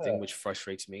the same thing, yeah, which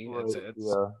frustrates me. right,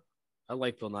 yeah, I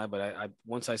like Bill Nye, but I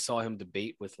once I saw him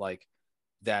debate with like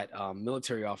that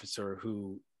military officer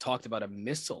who talked about a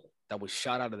missile that was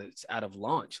shot out of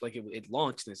launch, like it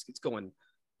launched and it's going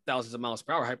thousands of miles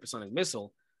per hour, hypersonic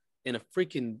missile, in a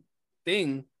freaking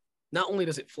thing. Not only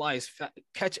does it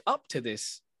catch up to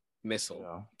this missile,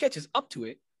 yeah.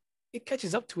 it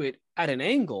catches up to it at an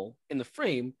angle in the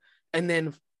frame, and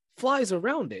then flies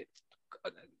around it.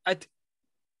 I,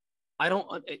 I don't.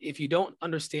 If you don't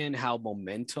understand how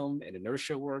momentum and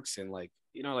inertia works, and like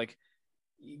like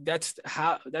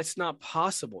that's not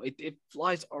possible. It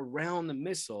flies around the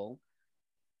missile,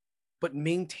 but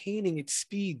maintaining its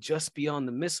speed just beyond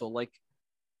the missile, like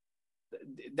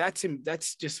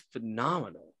that's just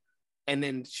phenomenal. And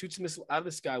then shoots a missile out of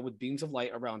the sky with beams of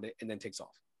light around it, and then takes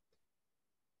off.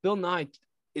 Bill Nye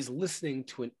is listening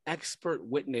to an expert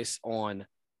witness on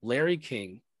Larry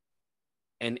King.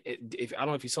 And if I don't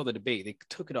know if you saw the debate, they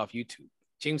took it off YouTube.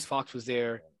 James Fox was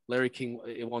there. Larry King,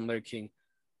 it won Larry King,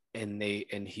 and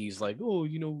he's like, oh,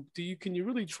 can you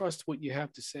really trust what you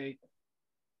have to say?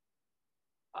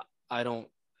 I don't.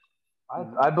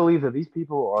 I believe that these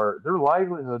people their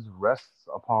livelihoods rests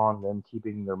upon them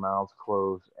keeping their mouths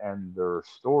closed and their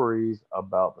stories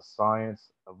about the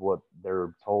science of what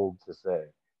they're told to say.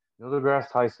 Neil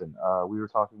deGrasse Tyson, we were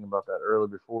talking about that earlier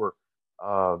before.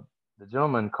 Uh, the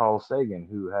gentleman Carl Sagan,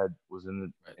 who was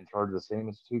in charge of the same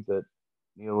institute that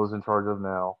Neil is in charge of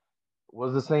now,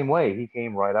 was the same way. He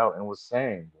came right out and was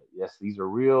saying that yes, these are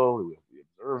real. We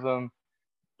observe them,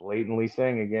 blatantly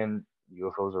saying again,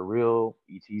 UFOs are real,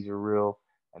 ETs are real,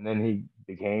 and then he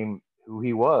became who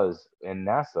he was in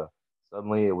NASA.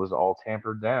 Suddenly, it was all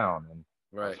tampered down and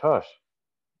hush Right. hush.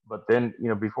 But then,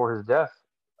 before his death,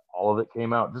 all of it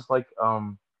came out. Just like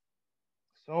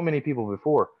so many people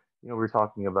before, we were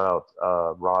talking about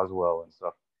Roswell and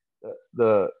stuff.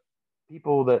 The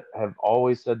people that have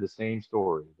always said the same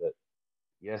story that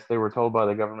yes, they were told by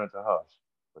the government to hush,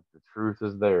 but the truth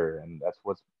is there, and that's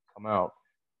what's come out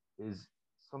is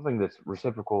something that's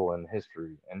reciprocal in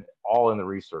history and all in the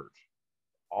research.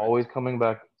 Right. Always coming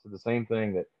back to the same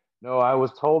thing that no, I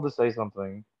was told to say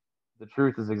something. The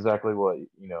truth is exactly what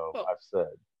Well, I've said.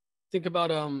 think about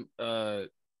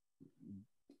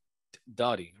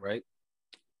Dottie, right?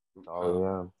 Oh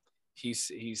Um, yeah,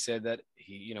 he said that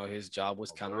his job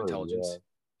was oh, really? Yeah, counterintelligence.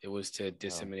 It was to yeah.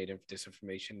 disseminate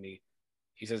disinformation.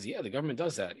 He says, yeah, the government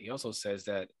does that. He also says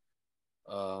that.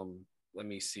 Let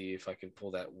me see if I can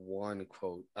pull that one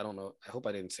quote. I don't know. I hope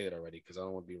I didn't say it already because I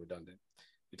don't want to be redundant.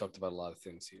 We talked about a lot of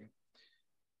things here.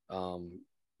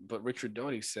 But Richard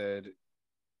Doty said,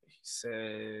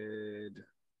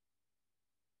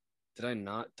 did I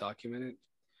not document it?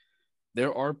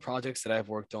 There are projects that I've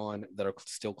worked on that are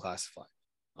still classified.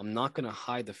 I'm not going to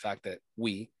hide the fact that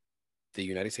the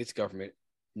United States government,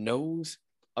 knows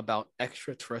about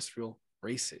extraterrestrial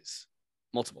races,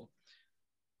 multiple,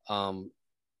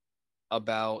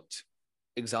 about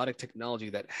exotic technology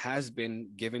that has been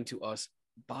given to us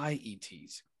by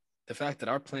ETs. The fact that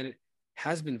our planet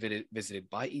has been visited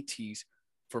by ETs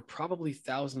for probably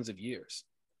thousands of years.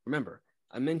 Remember,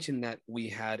 I mentioned that we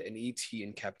had an ET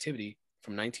in captivity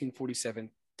from 1947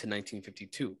 to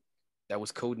 1952 that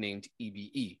was codenamed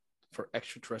EBE for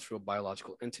extraterrestrial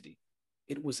biological entity.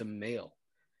 It was a male.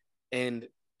 And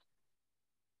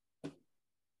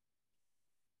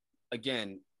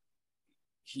again,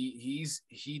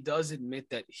 he does admit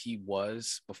that he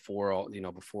was before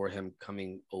him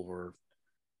coming over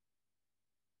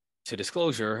to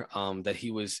disclosure, that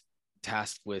he was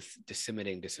tasked with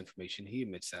disseminating disinformation. He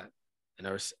admits that, and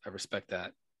I respect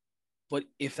that. But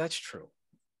if that's true,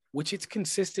 which it's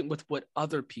consistent with what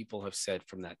other people have said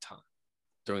from that time,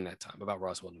 during that time about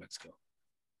Roswell, New Mexico,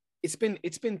 it's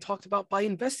been talked about by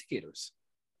investigators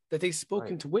that they've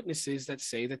spoken Right. to witnesses that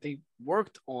say that they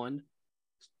worked on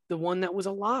the one that was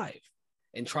alive.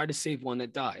 and tried to save one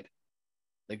that died.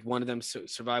 Like one of them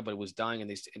survived, but it was dying,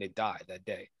 and it died that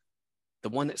day. The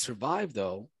one that survived,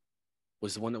 though,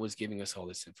 was the one that was giving us all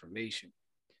this information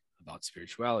about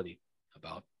spirituality,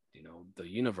 about the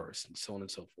universe, and so on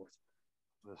and so forth.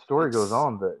 The story goes It's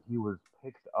on that he was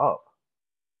picked up.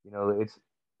 It's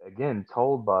again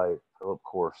told by Philip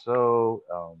Corso,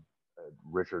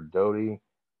 Richard Doty.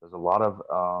 There's a lot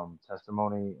of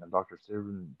testimony on Dr.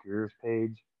 Stephen Greer's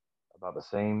page about the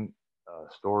same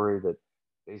story that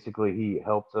basically he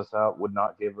helped us out, would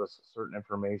not give us certain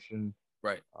information,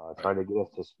 right, right. tried to get us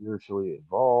to spiritually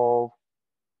evolve,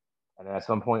 and at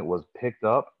some point was picked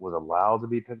up, was allowed to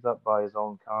be picked up by his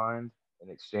own kind in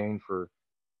exchange for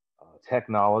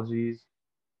technologies.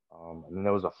 And then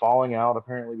there was a falling out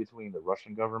apparently between the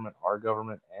Russian government, our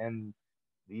government, and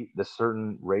the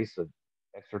certain race of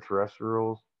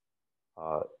extraterrestrials.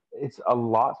 It's a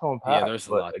lot to Yeah, unpack, there's a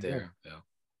but lot again, there.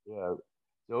 Yeah,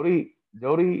 yeah,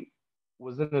 Doty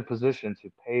was in a position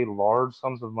to pay large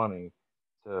sums of money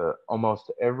to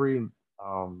almost every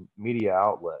media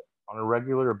outlet on a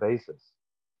regular basis,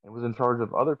 and was in charge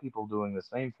of other people doing the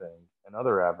same thing in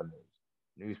other avenues,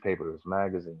 newspapers,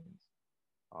 magazines,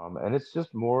 and it's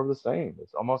just more of the same.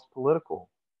 It's almost political.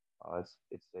 It's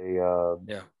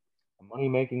yeah, a money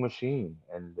making machine,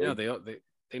 and yeah.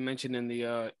 They mentioned in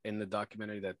the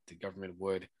documentary that the government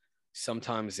would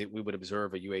sometimes we would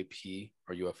observe a UAP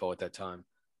or UFO at that time,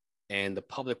 and the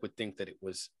public would think that it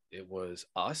was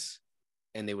us,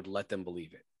 and they would let them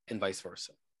believe it, and vice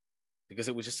versa, because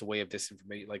it was just a way of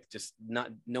disinformation, like just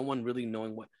not no one really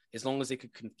knowing what. As long as they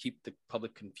could keep the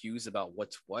public confused about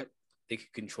what's what, they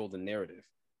could control the narrative.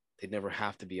 They'd never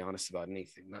have to be honest about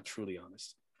anything, not truly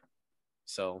honest.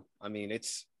 So I mean,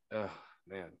 it's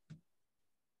man,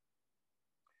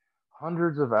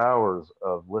 hundreds of hours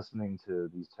of listening to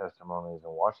these testimonies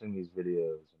and watching these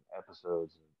videos and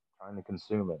episodes and trying to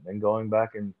consume it, and then going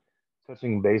back and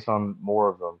touching base on more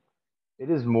of them. It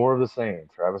is more of the same.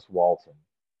 Travis Walton.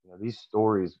 These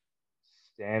stories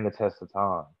stand the test of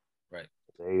time. right.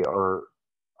 They are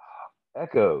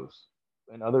echoes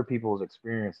in other people's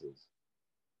experiences.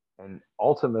 And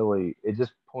ultimately, it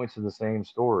just points to the same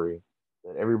story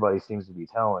that everybody seems to be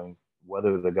telling,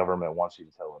 whether the government wants you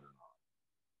to tell it or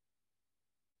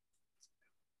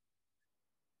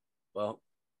Well,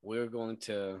 we're going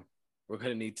to we're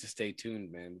going to need to stay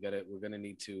tuned, man. We're going to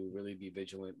need to really be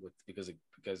vigilant with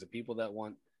because the people that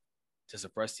want to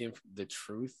suppress the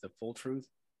truth, the full truth,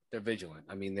 they're vigilant.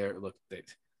 I mean, we're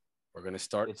going to not.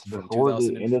 start It's from before the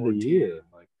end of the 2014. year.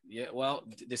 Like, yeah, well,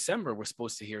 December we're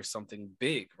supposed to hear something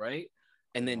big, right?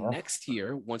 And then Yeah. next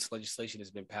year, once legislation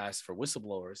has been passed for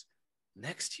whistleblowers,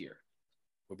 next year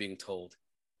we're being told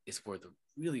is where the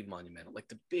really monumental, like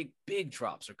the big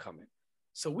drops are coming.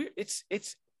 So it's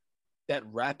that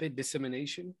rapid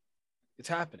dissemination. It's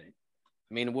happening.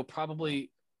 I mean, we'll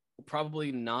probably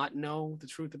not know the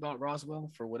truth about Roswell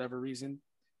for whatever reason.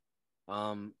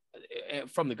 Um,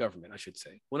 from the government, I should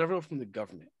say. We'll never know from the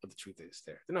government what the truth is.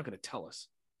 They're not going to tell us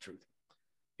the truth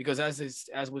because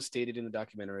as was stated in the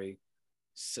documentary,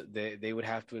 so they would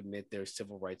have to admit there's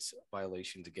civil rights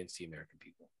violations against the American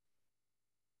people.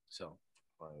 So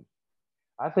Right.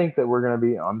 I think that we're going to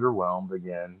be underwhelmed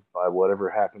again by whatever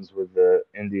happens with the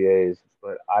NDAs,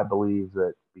 but I believe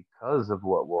that because of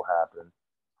what will happen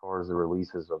as far as the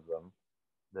releases of them,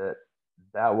 that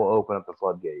that will open up the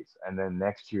floodgates. And then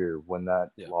next year, when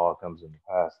that yeah, law comes into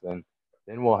pass, then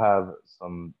we'll have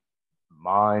some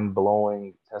mind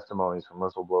blowing testimonies from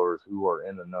whistleblowers who are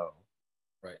in the know.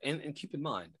 right. And keep in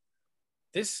mind,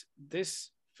 this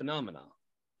phenomena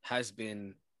has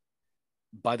been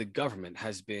by the government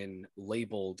has been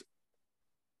labeled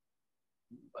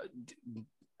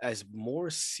as more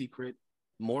secret,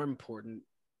 more important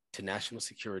to national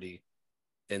security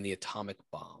than the atomic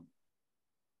bomb.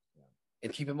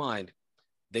 And keep in mind,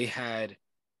 they had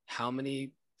how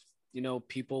many,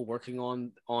 people working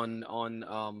on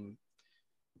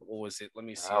what was it? Let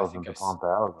me see. I think Thousands upon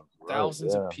thousands. Right.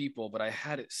 thousands of Yeah. people, but I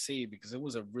had it saved because it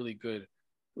was a really good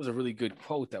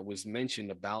quote that was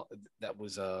mentioned about that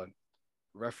was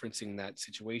referencing that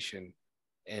situation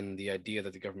and the idea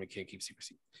that the government can't keep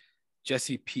secrecy.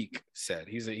 Jesse Peak said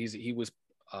he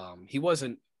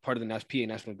wasn't part of the PA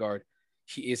National Guard.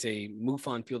 He is a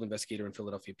MUFON field investigator in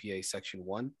Philadelphia, PA, Section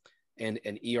 1, and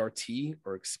an ERT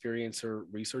or Experiencer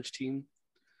Research Team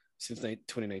since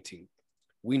 2019.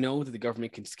 We know that the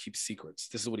government can keep secrets.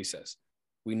 This is what he says.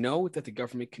 We know that the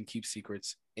government can keep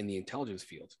secrets in the intelligence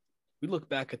field. We look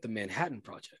back at the Manhattan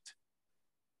Project.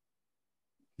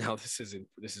 Now, this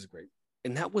is great.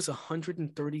 And that was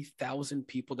 130,000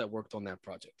 people that worked on that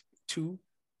project. $2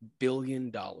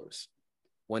 billion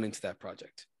went into that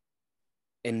project.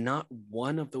 And not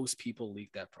one of those people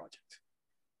leaked that project.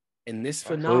 And this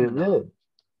Actually, it phenomena, did.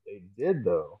 They did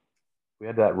though. We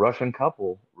had that Russian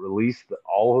couple release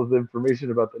all of the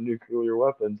information about the nuclear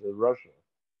weapons in Russia.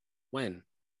 when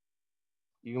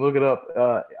You can look it up.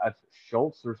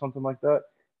 Schultz or something like that.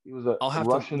 He was a I'll have to,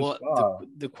 Russian well, the spy.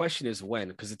 the question is when,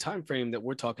 because the time frame that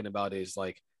we're talking about is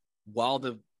like while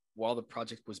the while the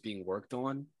project was being worked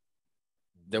on,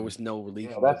 there Mhm. was no Yeah,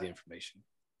 leaking of that's the information.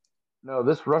 no.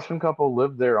 This Russian couple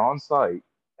lived there on site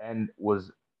and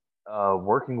was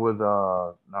working with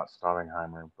not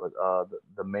Staudenheimer, but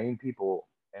the main people,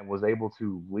 and was able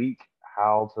to leak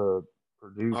how to All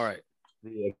produce right,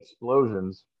 the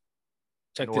explosions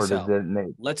in check this order to out.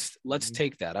 detonate. Let's Mhm.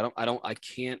 take that. I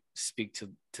can't speak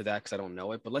to that because I don't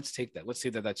know it, but let's take that. Let's say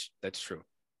that that's true.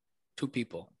 Two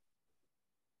people,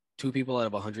 two people out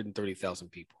of 130,000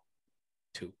 people,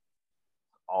 two.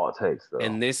 All it takes,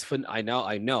 And though. I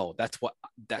know that's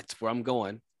where I'm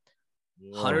going.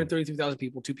 Yeah. 133,000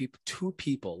 people, two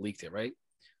people leaked it, right?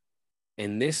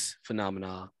 And this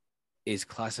phenomena is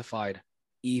classified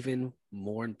even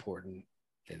more important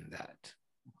than that.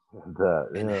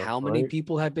 That, And yeah, how many right.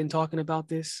 people have been talking about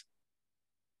this?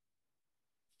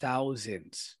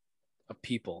 Thousands of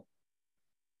people,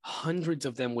 hundreds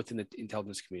of them within the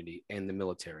intelligence community and the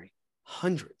military,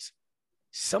 hundreds.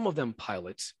 Some of them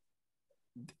pilots.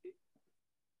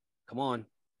 Come on,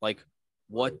 like,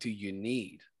 what Right. do you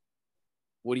need?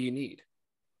 What do you need?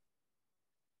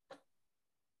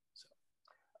 So,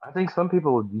 I think some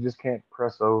people, you just can't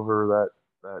press over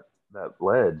that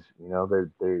ledge. You know,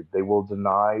 they will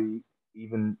deny,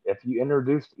 even if you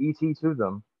introduced ET to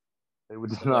them, they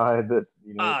would it's like what? deny that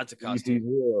It's a ET costume.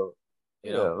 real.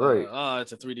 Yeah, right.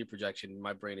 It's a 3D projection.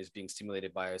 My brain is being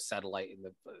stimulated by a satellite in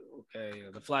the okay.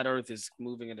 The flat Earth is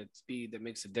moving at a speed that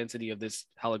makes the density of this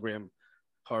hologram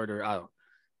harder. I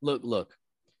don't look.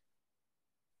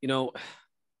 You know,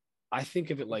 I think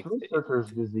of it It's like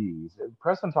researchers' disease.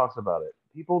 Preston talks about it.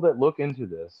 People that look into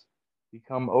this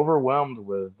become overwhelmed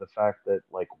with the fact that,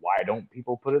 like, why don't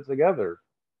people put it together?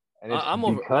 And it's I'm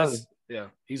over. because, That's yeah.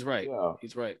 He's right. yeah,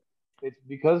 He's right. it's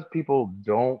because people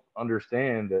don't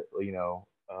understand that,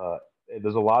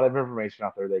 there's a lot of information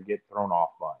out there that get thrown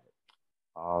off by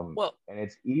it. Well, And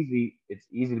it's easy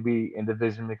to be in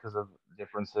division because of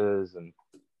differences and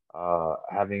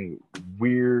having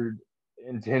weird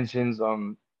intentions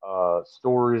on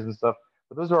stories and stuff.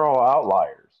 But those are all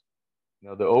outliers.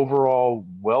 The overall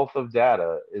wealth of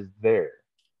data is there.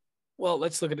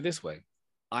 let's look at it this way.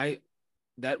 I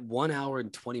that 1 hour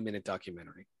and 20-minute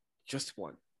documentary, just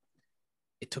one.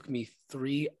 It took me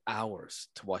 3 hours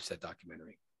to watch that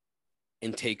documentary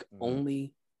and take Mhm.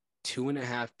 only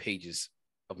 2.5 pages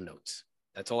of notes.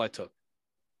 That's all I took.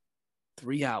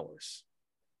 3 hours.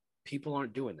 People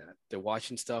aren't doing that. They're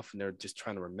watching stuff and they're just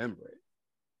trying to remember it.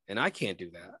 And I can't do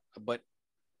that. But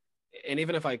and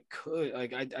even if I could,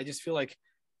 like I just feel like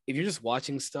if you're just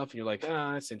watching stuff and you're like,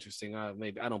 that's interesting.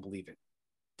 Maybe I don't believe it.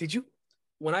 Did you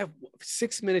when I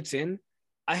 6 minutes in,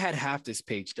 I had half this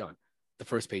page done, the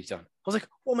first page done. I was like,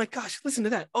 oh my gosh, listen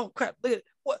to that. Oh crap, look at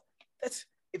what that's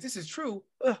if this is true,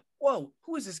 whoa,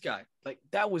 who is this guy? Like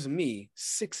that was me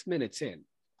 6 minutes in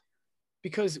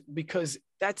because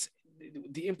that's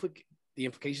the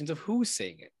implications of who's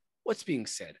saying it, what's being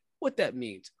said, what that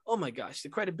means. Oh my gosh, the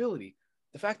credibility,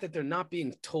 the fact that they're not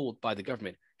being told by the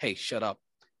government, hey, shut up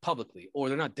publicly, or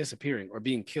they're not disappearing or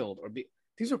being killed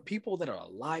these are people that are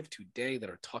alive today that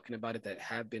are talking about it that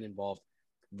have been involved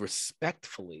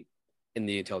respectfully in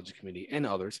the intelligence community and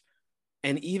others.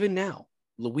 And even now,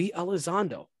 Luis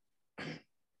Elizondo,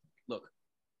 look,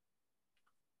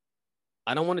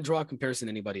 I don't want to draw a comparison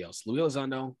to anybody else. Luis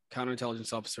Elizondo,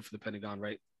 counterintelligence officer for the Pentagon,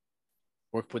 right?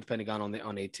 Worked with the Pentagon on the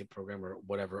ATIP program or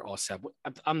whatever, OSAP.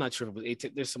 I'm not sure if it was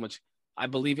ATIP. There's so much. I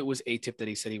believe it was ATIP that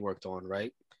he said he worked on,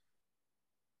 right?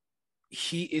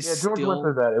 He is Yeah, George went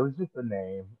through still. that. It was just a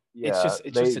name. It's Yeah, just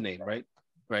it's just a they name, right?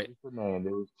 Right. just a name.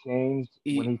 It was changed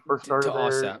when He he first to started there,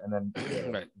 OSAP, and then yeah.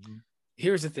 right? Mhm.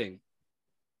 Here's the thing.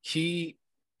 He,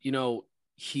 you know,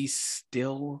 he's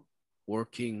still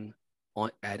working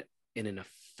on at in an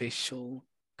official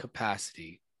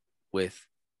capacity with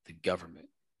the government.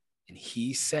 And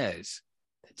he says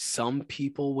that some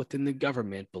people within the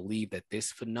government believe that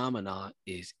this phenomenon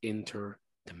is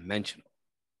interdimensional.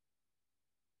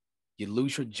 You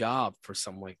lose your job for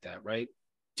something like that, right?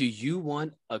 Do you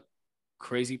want a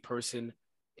crazy person,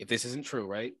 if this isn't true,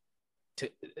 right?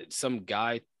 To some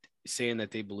guy saying that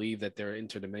they believe that they're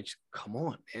interdimensional. Come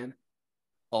on, man.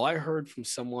 All I heard from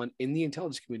someone in the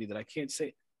intelligence community that I can't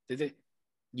say that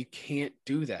you can't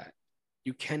do that.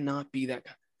 You cannot be that.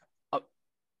 Uh,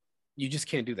 you just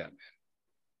can't do that,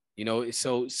 man.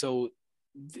 So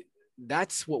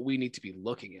that's what we need to be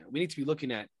looking at. We need to be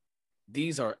looking at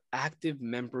these are active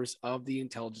members of the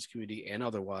intelligence community and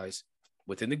otherwise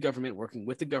within the government, working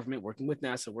with the government, working with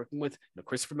NASA, working with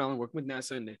Christopher Mellon, working with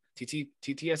NASA and the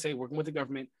TTSA, working with the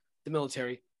government, the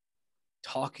military,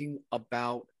 talking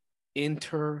about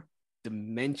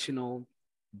interdimensional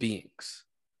beings.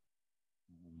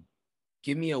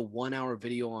 Give me a 1 hour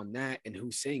video on that and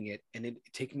who's saying it, and it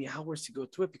take me hours to go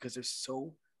through it because there's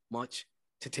so much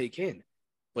to take in.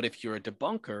 But if you're a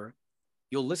debunker,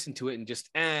 you'll listen to it and just,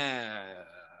 I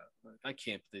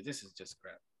can't believe this is just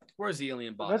crap. Where's the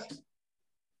alien bodies?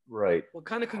 Right. What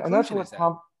kind of And that's conclusion what is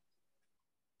that?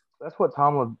 That's what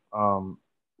Tom Tom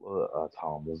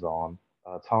was on.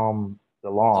 Tom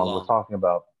DeLong was DeLong. talking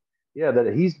about. Yeah,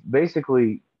 that he's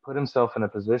basically put himself in a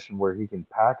position where he can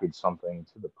package something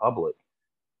to the public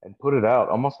and put it out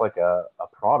almost like a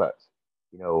product.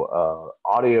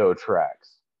 Audio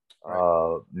tracks,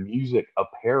 Right. music,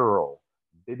 apparel,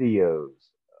 videos,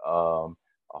 a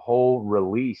whole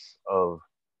release of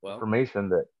Well, information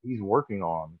that he's working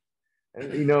on.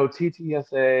 And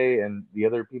TTSA and the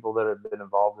other people that have been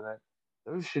involved in it,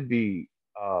 those should be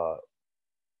uh,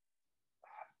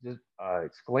 just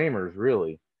exclaimers,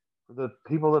 really, for the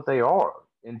people that they are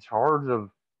in charge of,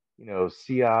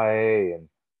 CIA and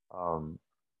um,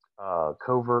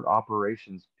 covert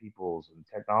operations peoples and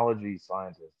technology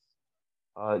scientists.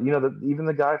 Even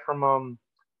the guy from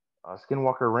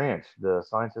Skinwalker Ranch, the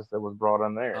scientist that was brought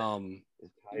on there,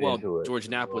 is tied well, into it George as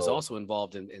Knapp was well. also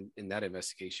involved in that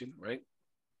investigation, right?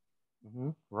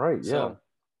 Right, yeah. So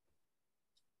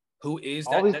who is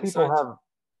All that these that people science? have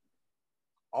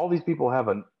all these people have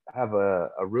a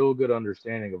real good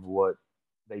understanding of what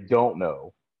they don't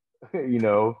know. you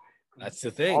know, That's the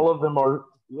all thing. of them are,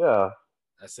 yeah.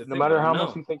 That's the No thing. We matter don't how much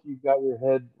know. you think you've got your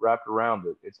head wrapped around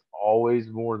it, it's always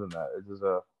more than that. It is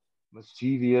a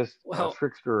mischievous Well,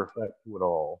 trickster effect to it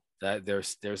all. that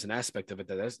there's an aspect of it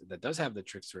that does have the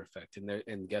trickster effect,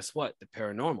 and guess what? The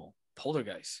paranormal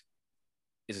poltergeist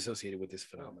is associated with this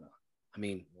phenomenon. I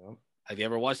mean, Yeah. have you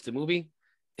ever watched the movie?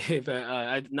 If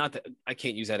not that I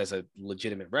can't use that as a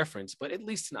legitimate reference, but at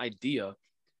least an idea.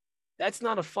 That's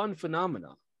not a fun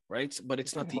phenomenon, right? But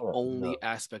it's not the only No.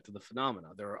 aspect of the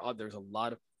phenomena. There's a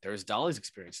lot of there's Dolly's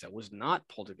experience that was not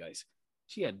poltergeist.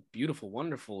 She had beautiful,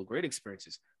 wonderful, great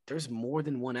experiences. There's more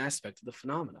than one aspect of the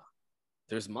phenomena.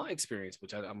 There's my experience,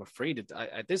 which I'm afraid to,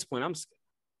 at this point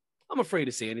I'm afraid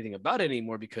to say anything about it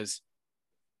anymore because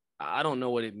I don't know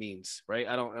what it means, right?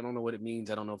 I don't know what it means.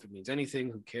 I don't know if it means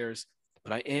anything. Who cares?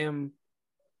 But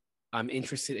I'm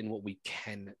interested in what we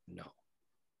can know.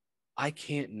 I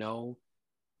can't know.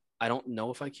 I don't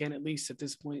know if I can at least at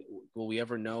this point. Will we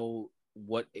ever know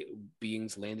what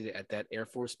beings landed at that Air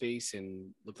Force base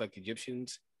and looked like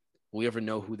Egyptians? Will we ever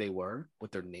know who they were,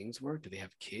 what their names were? Do they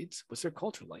have kids? What's their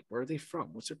culture like? Where are they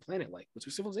from? What's their planet like? What's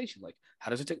their civilization like?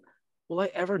 How does it take? Will I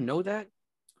ever know that?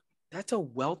 That's a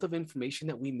wealth of information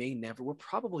that we're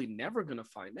probably never going to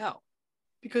find out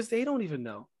because they don't even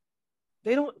know.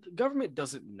 The government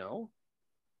doesn't know.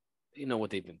 They know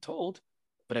what they've been told,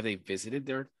 but have they visited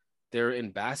their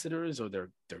ambassadors or their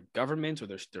governments or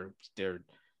their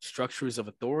structures of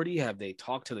authority? Have they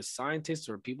talked to the scientists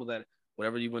or people that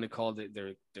whatever you want to call it,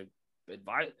 their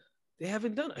advice? They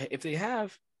haven't done it. If they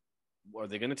have, are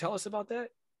they going to tell us about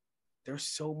that? There's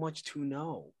so much to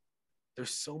know. There's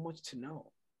so much to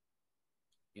know.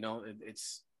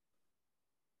 It's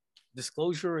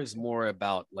disclosure is more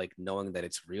about like knowing that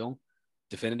it's real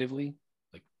definitively,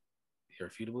 like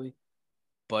irrefutably.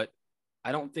 But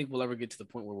I don't think we'll ever get to the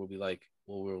point where we'll be like,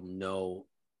 well, we'll know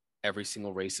every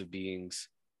single race of beings,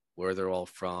 where they're all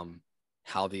from,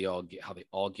 how they all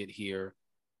get here.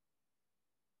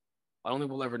 I don't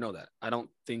think we'll ever know that. I don't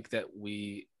think that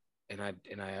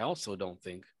and I also don't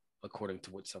think, according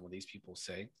to what some of these people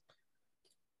say,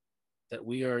 that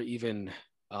we are even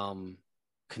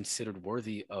considered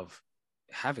worthy of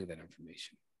having that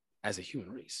information as a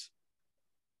human race.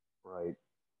 Right.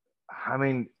 I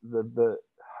mean, the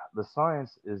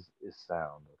science is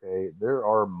sound. Okay, there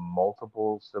are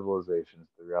multiple civilizations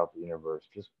throughout the universe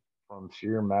just from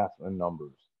sheer math and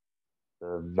numbers.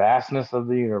 The vastness of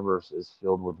the universe is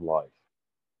filled with life.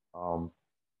 Um,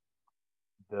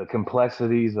 the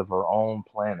complexities of our own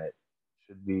planet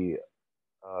should be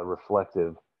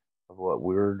reflective of what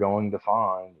we're going to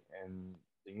find in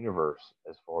the universe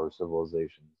as far as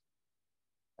civilizations.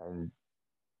 And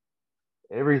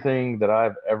everything that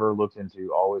I've ever looked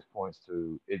into always points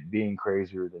to it being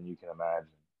crazier than you can imagine.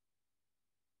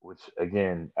 Which,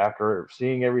 again, after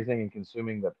seeing everything and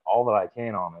consuming all that I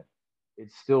can on it,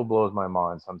 it still blows my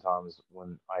mind sometimes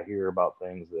when I hear about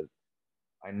things that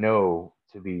I know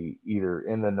to be either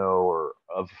in the know or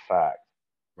of fact.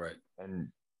 Right. And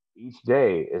each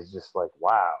day is just like,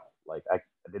 wow, like I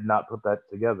did not put that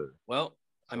together. Well,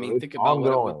 I So mean, it's think about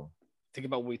what ongoing. think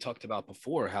about what we talked about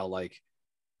before. How like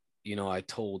I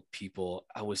told people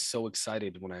I was so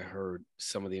excited when I heard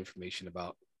some of the information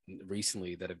about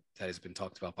recently that has been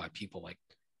talked about by people like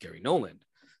Gary Nolan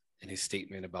and his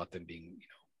statement about them being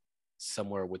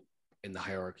somewhere with in the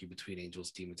hierarchy between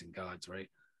angels, demons, and gods. Right.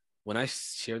 When I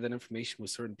shared that information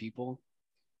with certain people,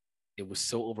 it was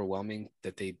so overwhelming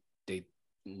that they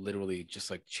literally just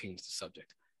like changed the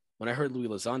subject. When I heard Louis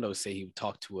Lozando say he would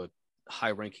talk to a high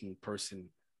ranking person,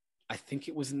 I think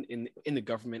it was in the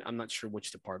government. I'm not sure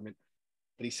which department,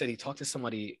 but he said he talked to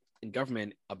somebody in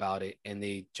government about it, and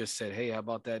they just said, "Hey, how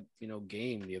about that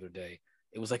game the other day?"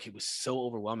 It was like it was so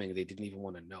overwhelming they didn't even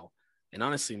want to know. And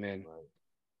honestly, man, Right.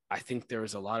 I think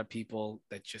there's a lot of people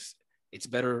that just it's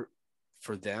better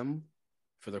for them,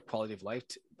 for their quality of life.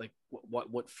 Like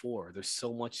what for? There's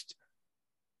so much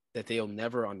that they'll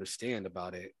never understand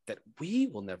about it that we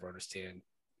will never understand.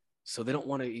 So they don't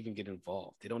want to even get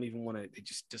involved. They don't even want to. They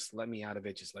just let me out of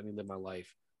it. Just let me live my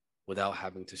life without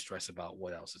having to stress about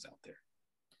what else is out there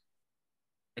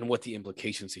and what the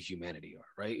implications to humanity are.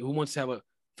 Right? Who wants to have a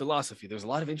philosophy? There's a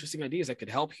lot of interesting ideas that could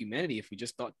help humanity if we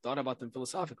just thought about them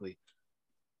philosophically.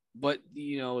 But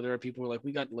there are people who are like,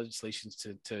 we got legislations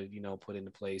to put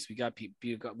into place. We got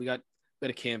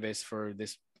a canvas for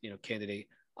this candidate.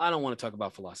 I don't want to talk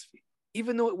about philosophy,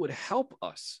 even though it would help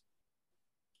us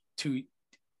to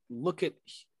look at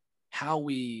how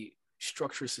we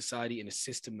structure society in a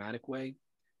systematic way,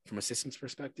 from a systems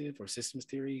perspective or systems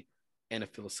theory, and a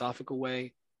philosophical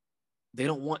way. They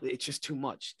don't want it's just too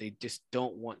much. They just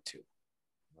don't want to.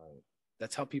 Right.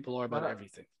 That's how people are about But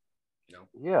everything, you know.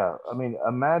 yeah, I mean,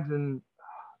 imagine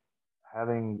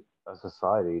having a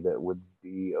society that would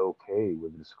be okay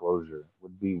with disclosure,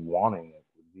 would be wanting it,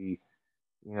 would be,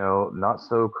 not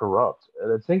so corrupt.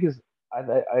 And the thing is,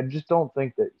 I just don't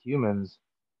think that humans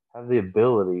have the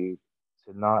ability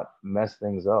to not mess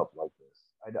things up like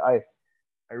this.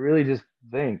 I really just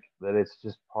think that it's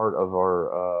just part of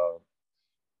our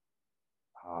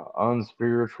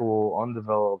unspiritual,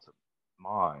 undeveloped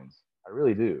minds. I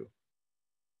really do.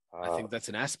 I Uh, think that's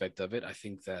an aspect of it. I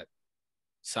think that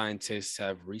scientists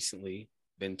have recently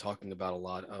been talking about a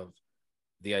lot of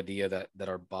the idea that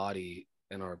our body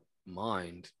and our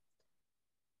mind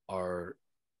are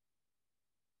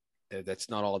that's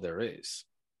not all there is.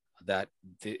 That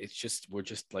it's just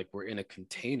we're in a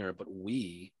container, but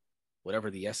whatever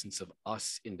the essence of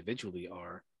us individually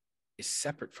are, is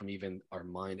separate from even our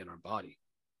mind and our body,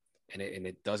 and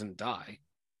it doesn't die.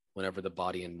 Whenever the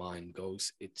body and mind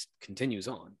goes, it continues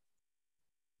on.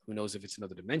 Who knows if it's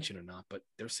another dimension or not? But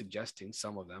they're suggesting,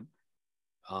 some of them,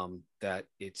 that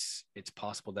it's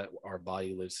possible that our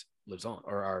body lives on,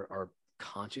 or our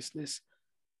consciousness,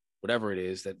 whatever it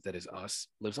is that is us,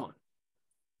 lives on.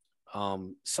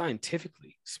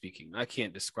 Scientifically speaking, I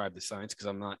can't describe the science because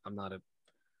I'm not a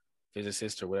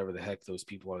physicist or whatever the heck those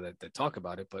people are that talk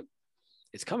about it, but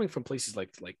it's coming from places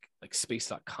like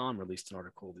space.com released an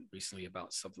article recently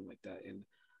about something like that, and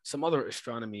some other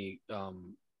astronomy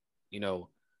you know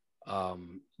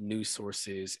news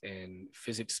sources and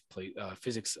physics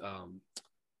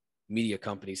media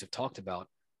companies have talked about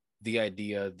the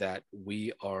idea that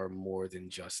we are more than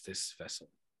just this vessel,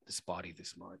 this body,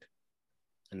 this mind,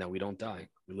 and that we don't die.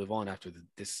 We live on after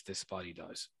this body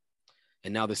dies.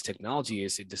 And now this technology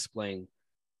is displaying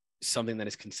something that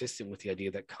is consistent with the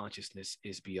idea that consciousness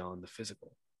is beyond the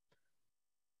physical.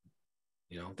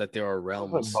 That there are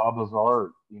almost like realms. Bob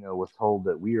Lazar, was told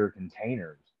that we are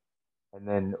containers, and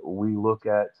then we look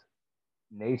at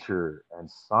nature and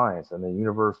science and the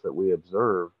universe that we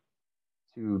observe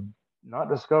to not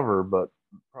discover, but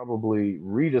probably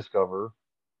rediscover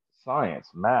science,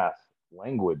 math,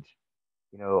 language.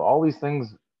 All these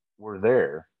things were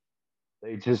there.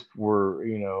 They just were,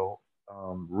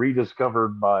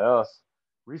 rediscovered by us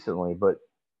recently. But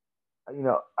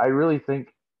I really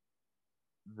think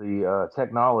the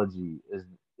technology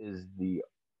is the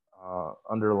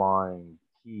underlying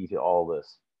key to all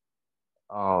this.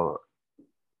 Uh,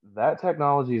 that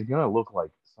technology is going to look like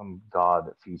some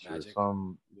god feature, Magic,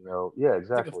 some, right? yeah, Think of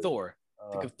exactly. Thor.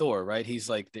 Think Uh, of Thor, right? He's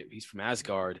from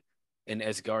Asgard, and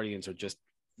Asgardians are just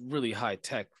really high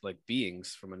tech, like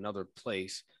beings from another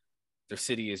place. Their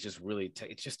city is just really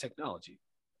it's just technology.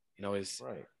 Is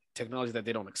right. technology that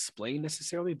they don't explain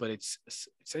necessarily, but it's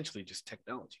essentially just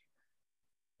technology.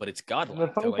 But it's And the godlike.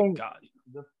 They're funny like thing, God.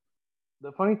 the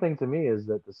the funny thing to me is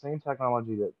that the same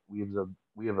technology that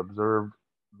we have observed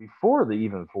before the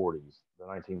even 40s, the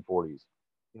 1940s,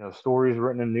 stories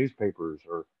written in newspapers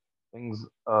or things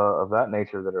of that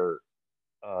nature that are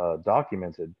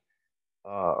documented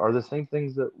are the same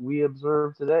things that we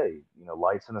observe today.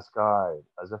 Lights in the sky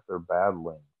as if they're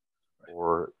battling, Right.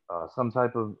 or some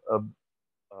type of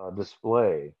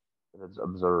display that is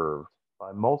observed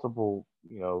by multiple,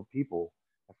 people,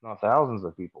 if not thousands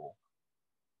of people.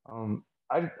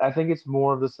 I think it's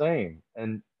more of the same.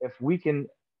 And if we can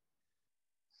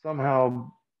somehow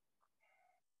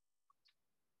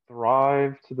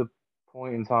thrive to the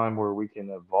point in time where we can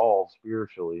evolve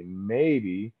spiritually,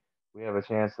 maybe we have a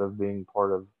chance of being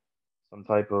part of some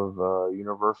type of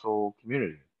universal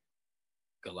community.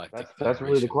 Galactic That's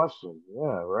really the Federation. question.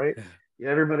 Yeah, right. Yeah,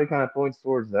 everybody kind of points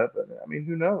towards that, but I mean,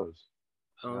 who knows?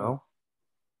 I You don't know. know,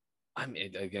 I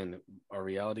mean, again, our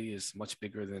reality is much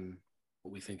bigger than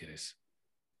what we think it is.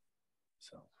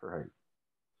 So, right.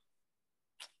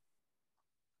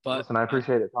 but Listen, I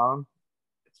appreciate it, Tom.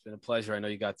 it's been a pleasure. I know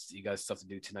you got stuff to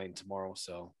do tonight and tomorrow,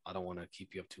 so I don't want to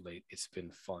keep you up too late. It's been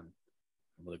fun.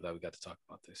 I'm really glad we got to talk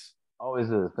about this.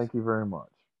 Always is. Thank you very much.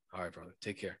 All right, brother.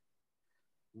 Take care.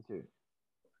 You too.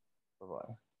 Bye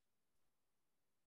bye.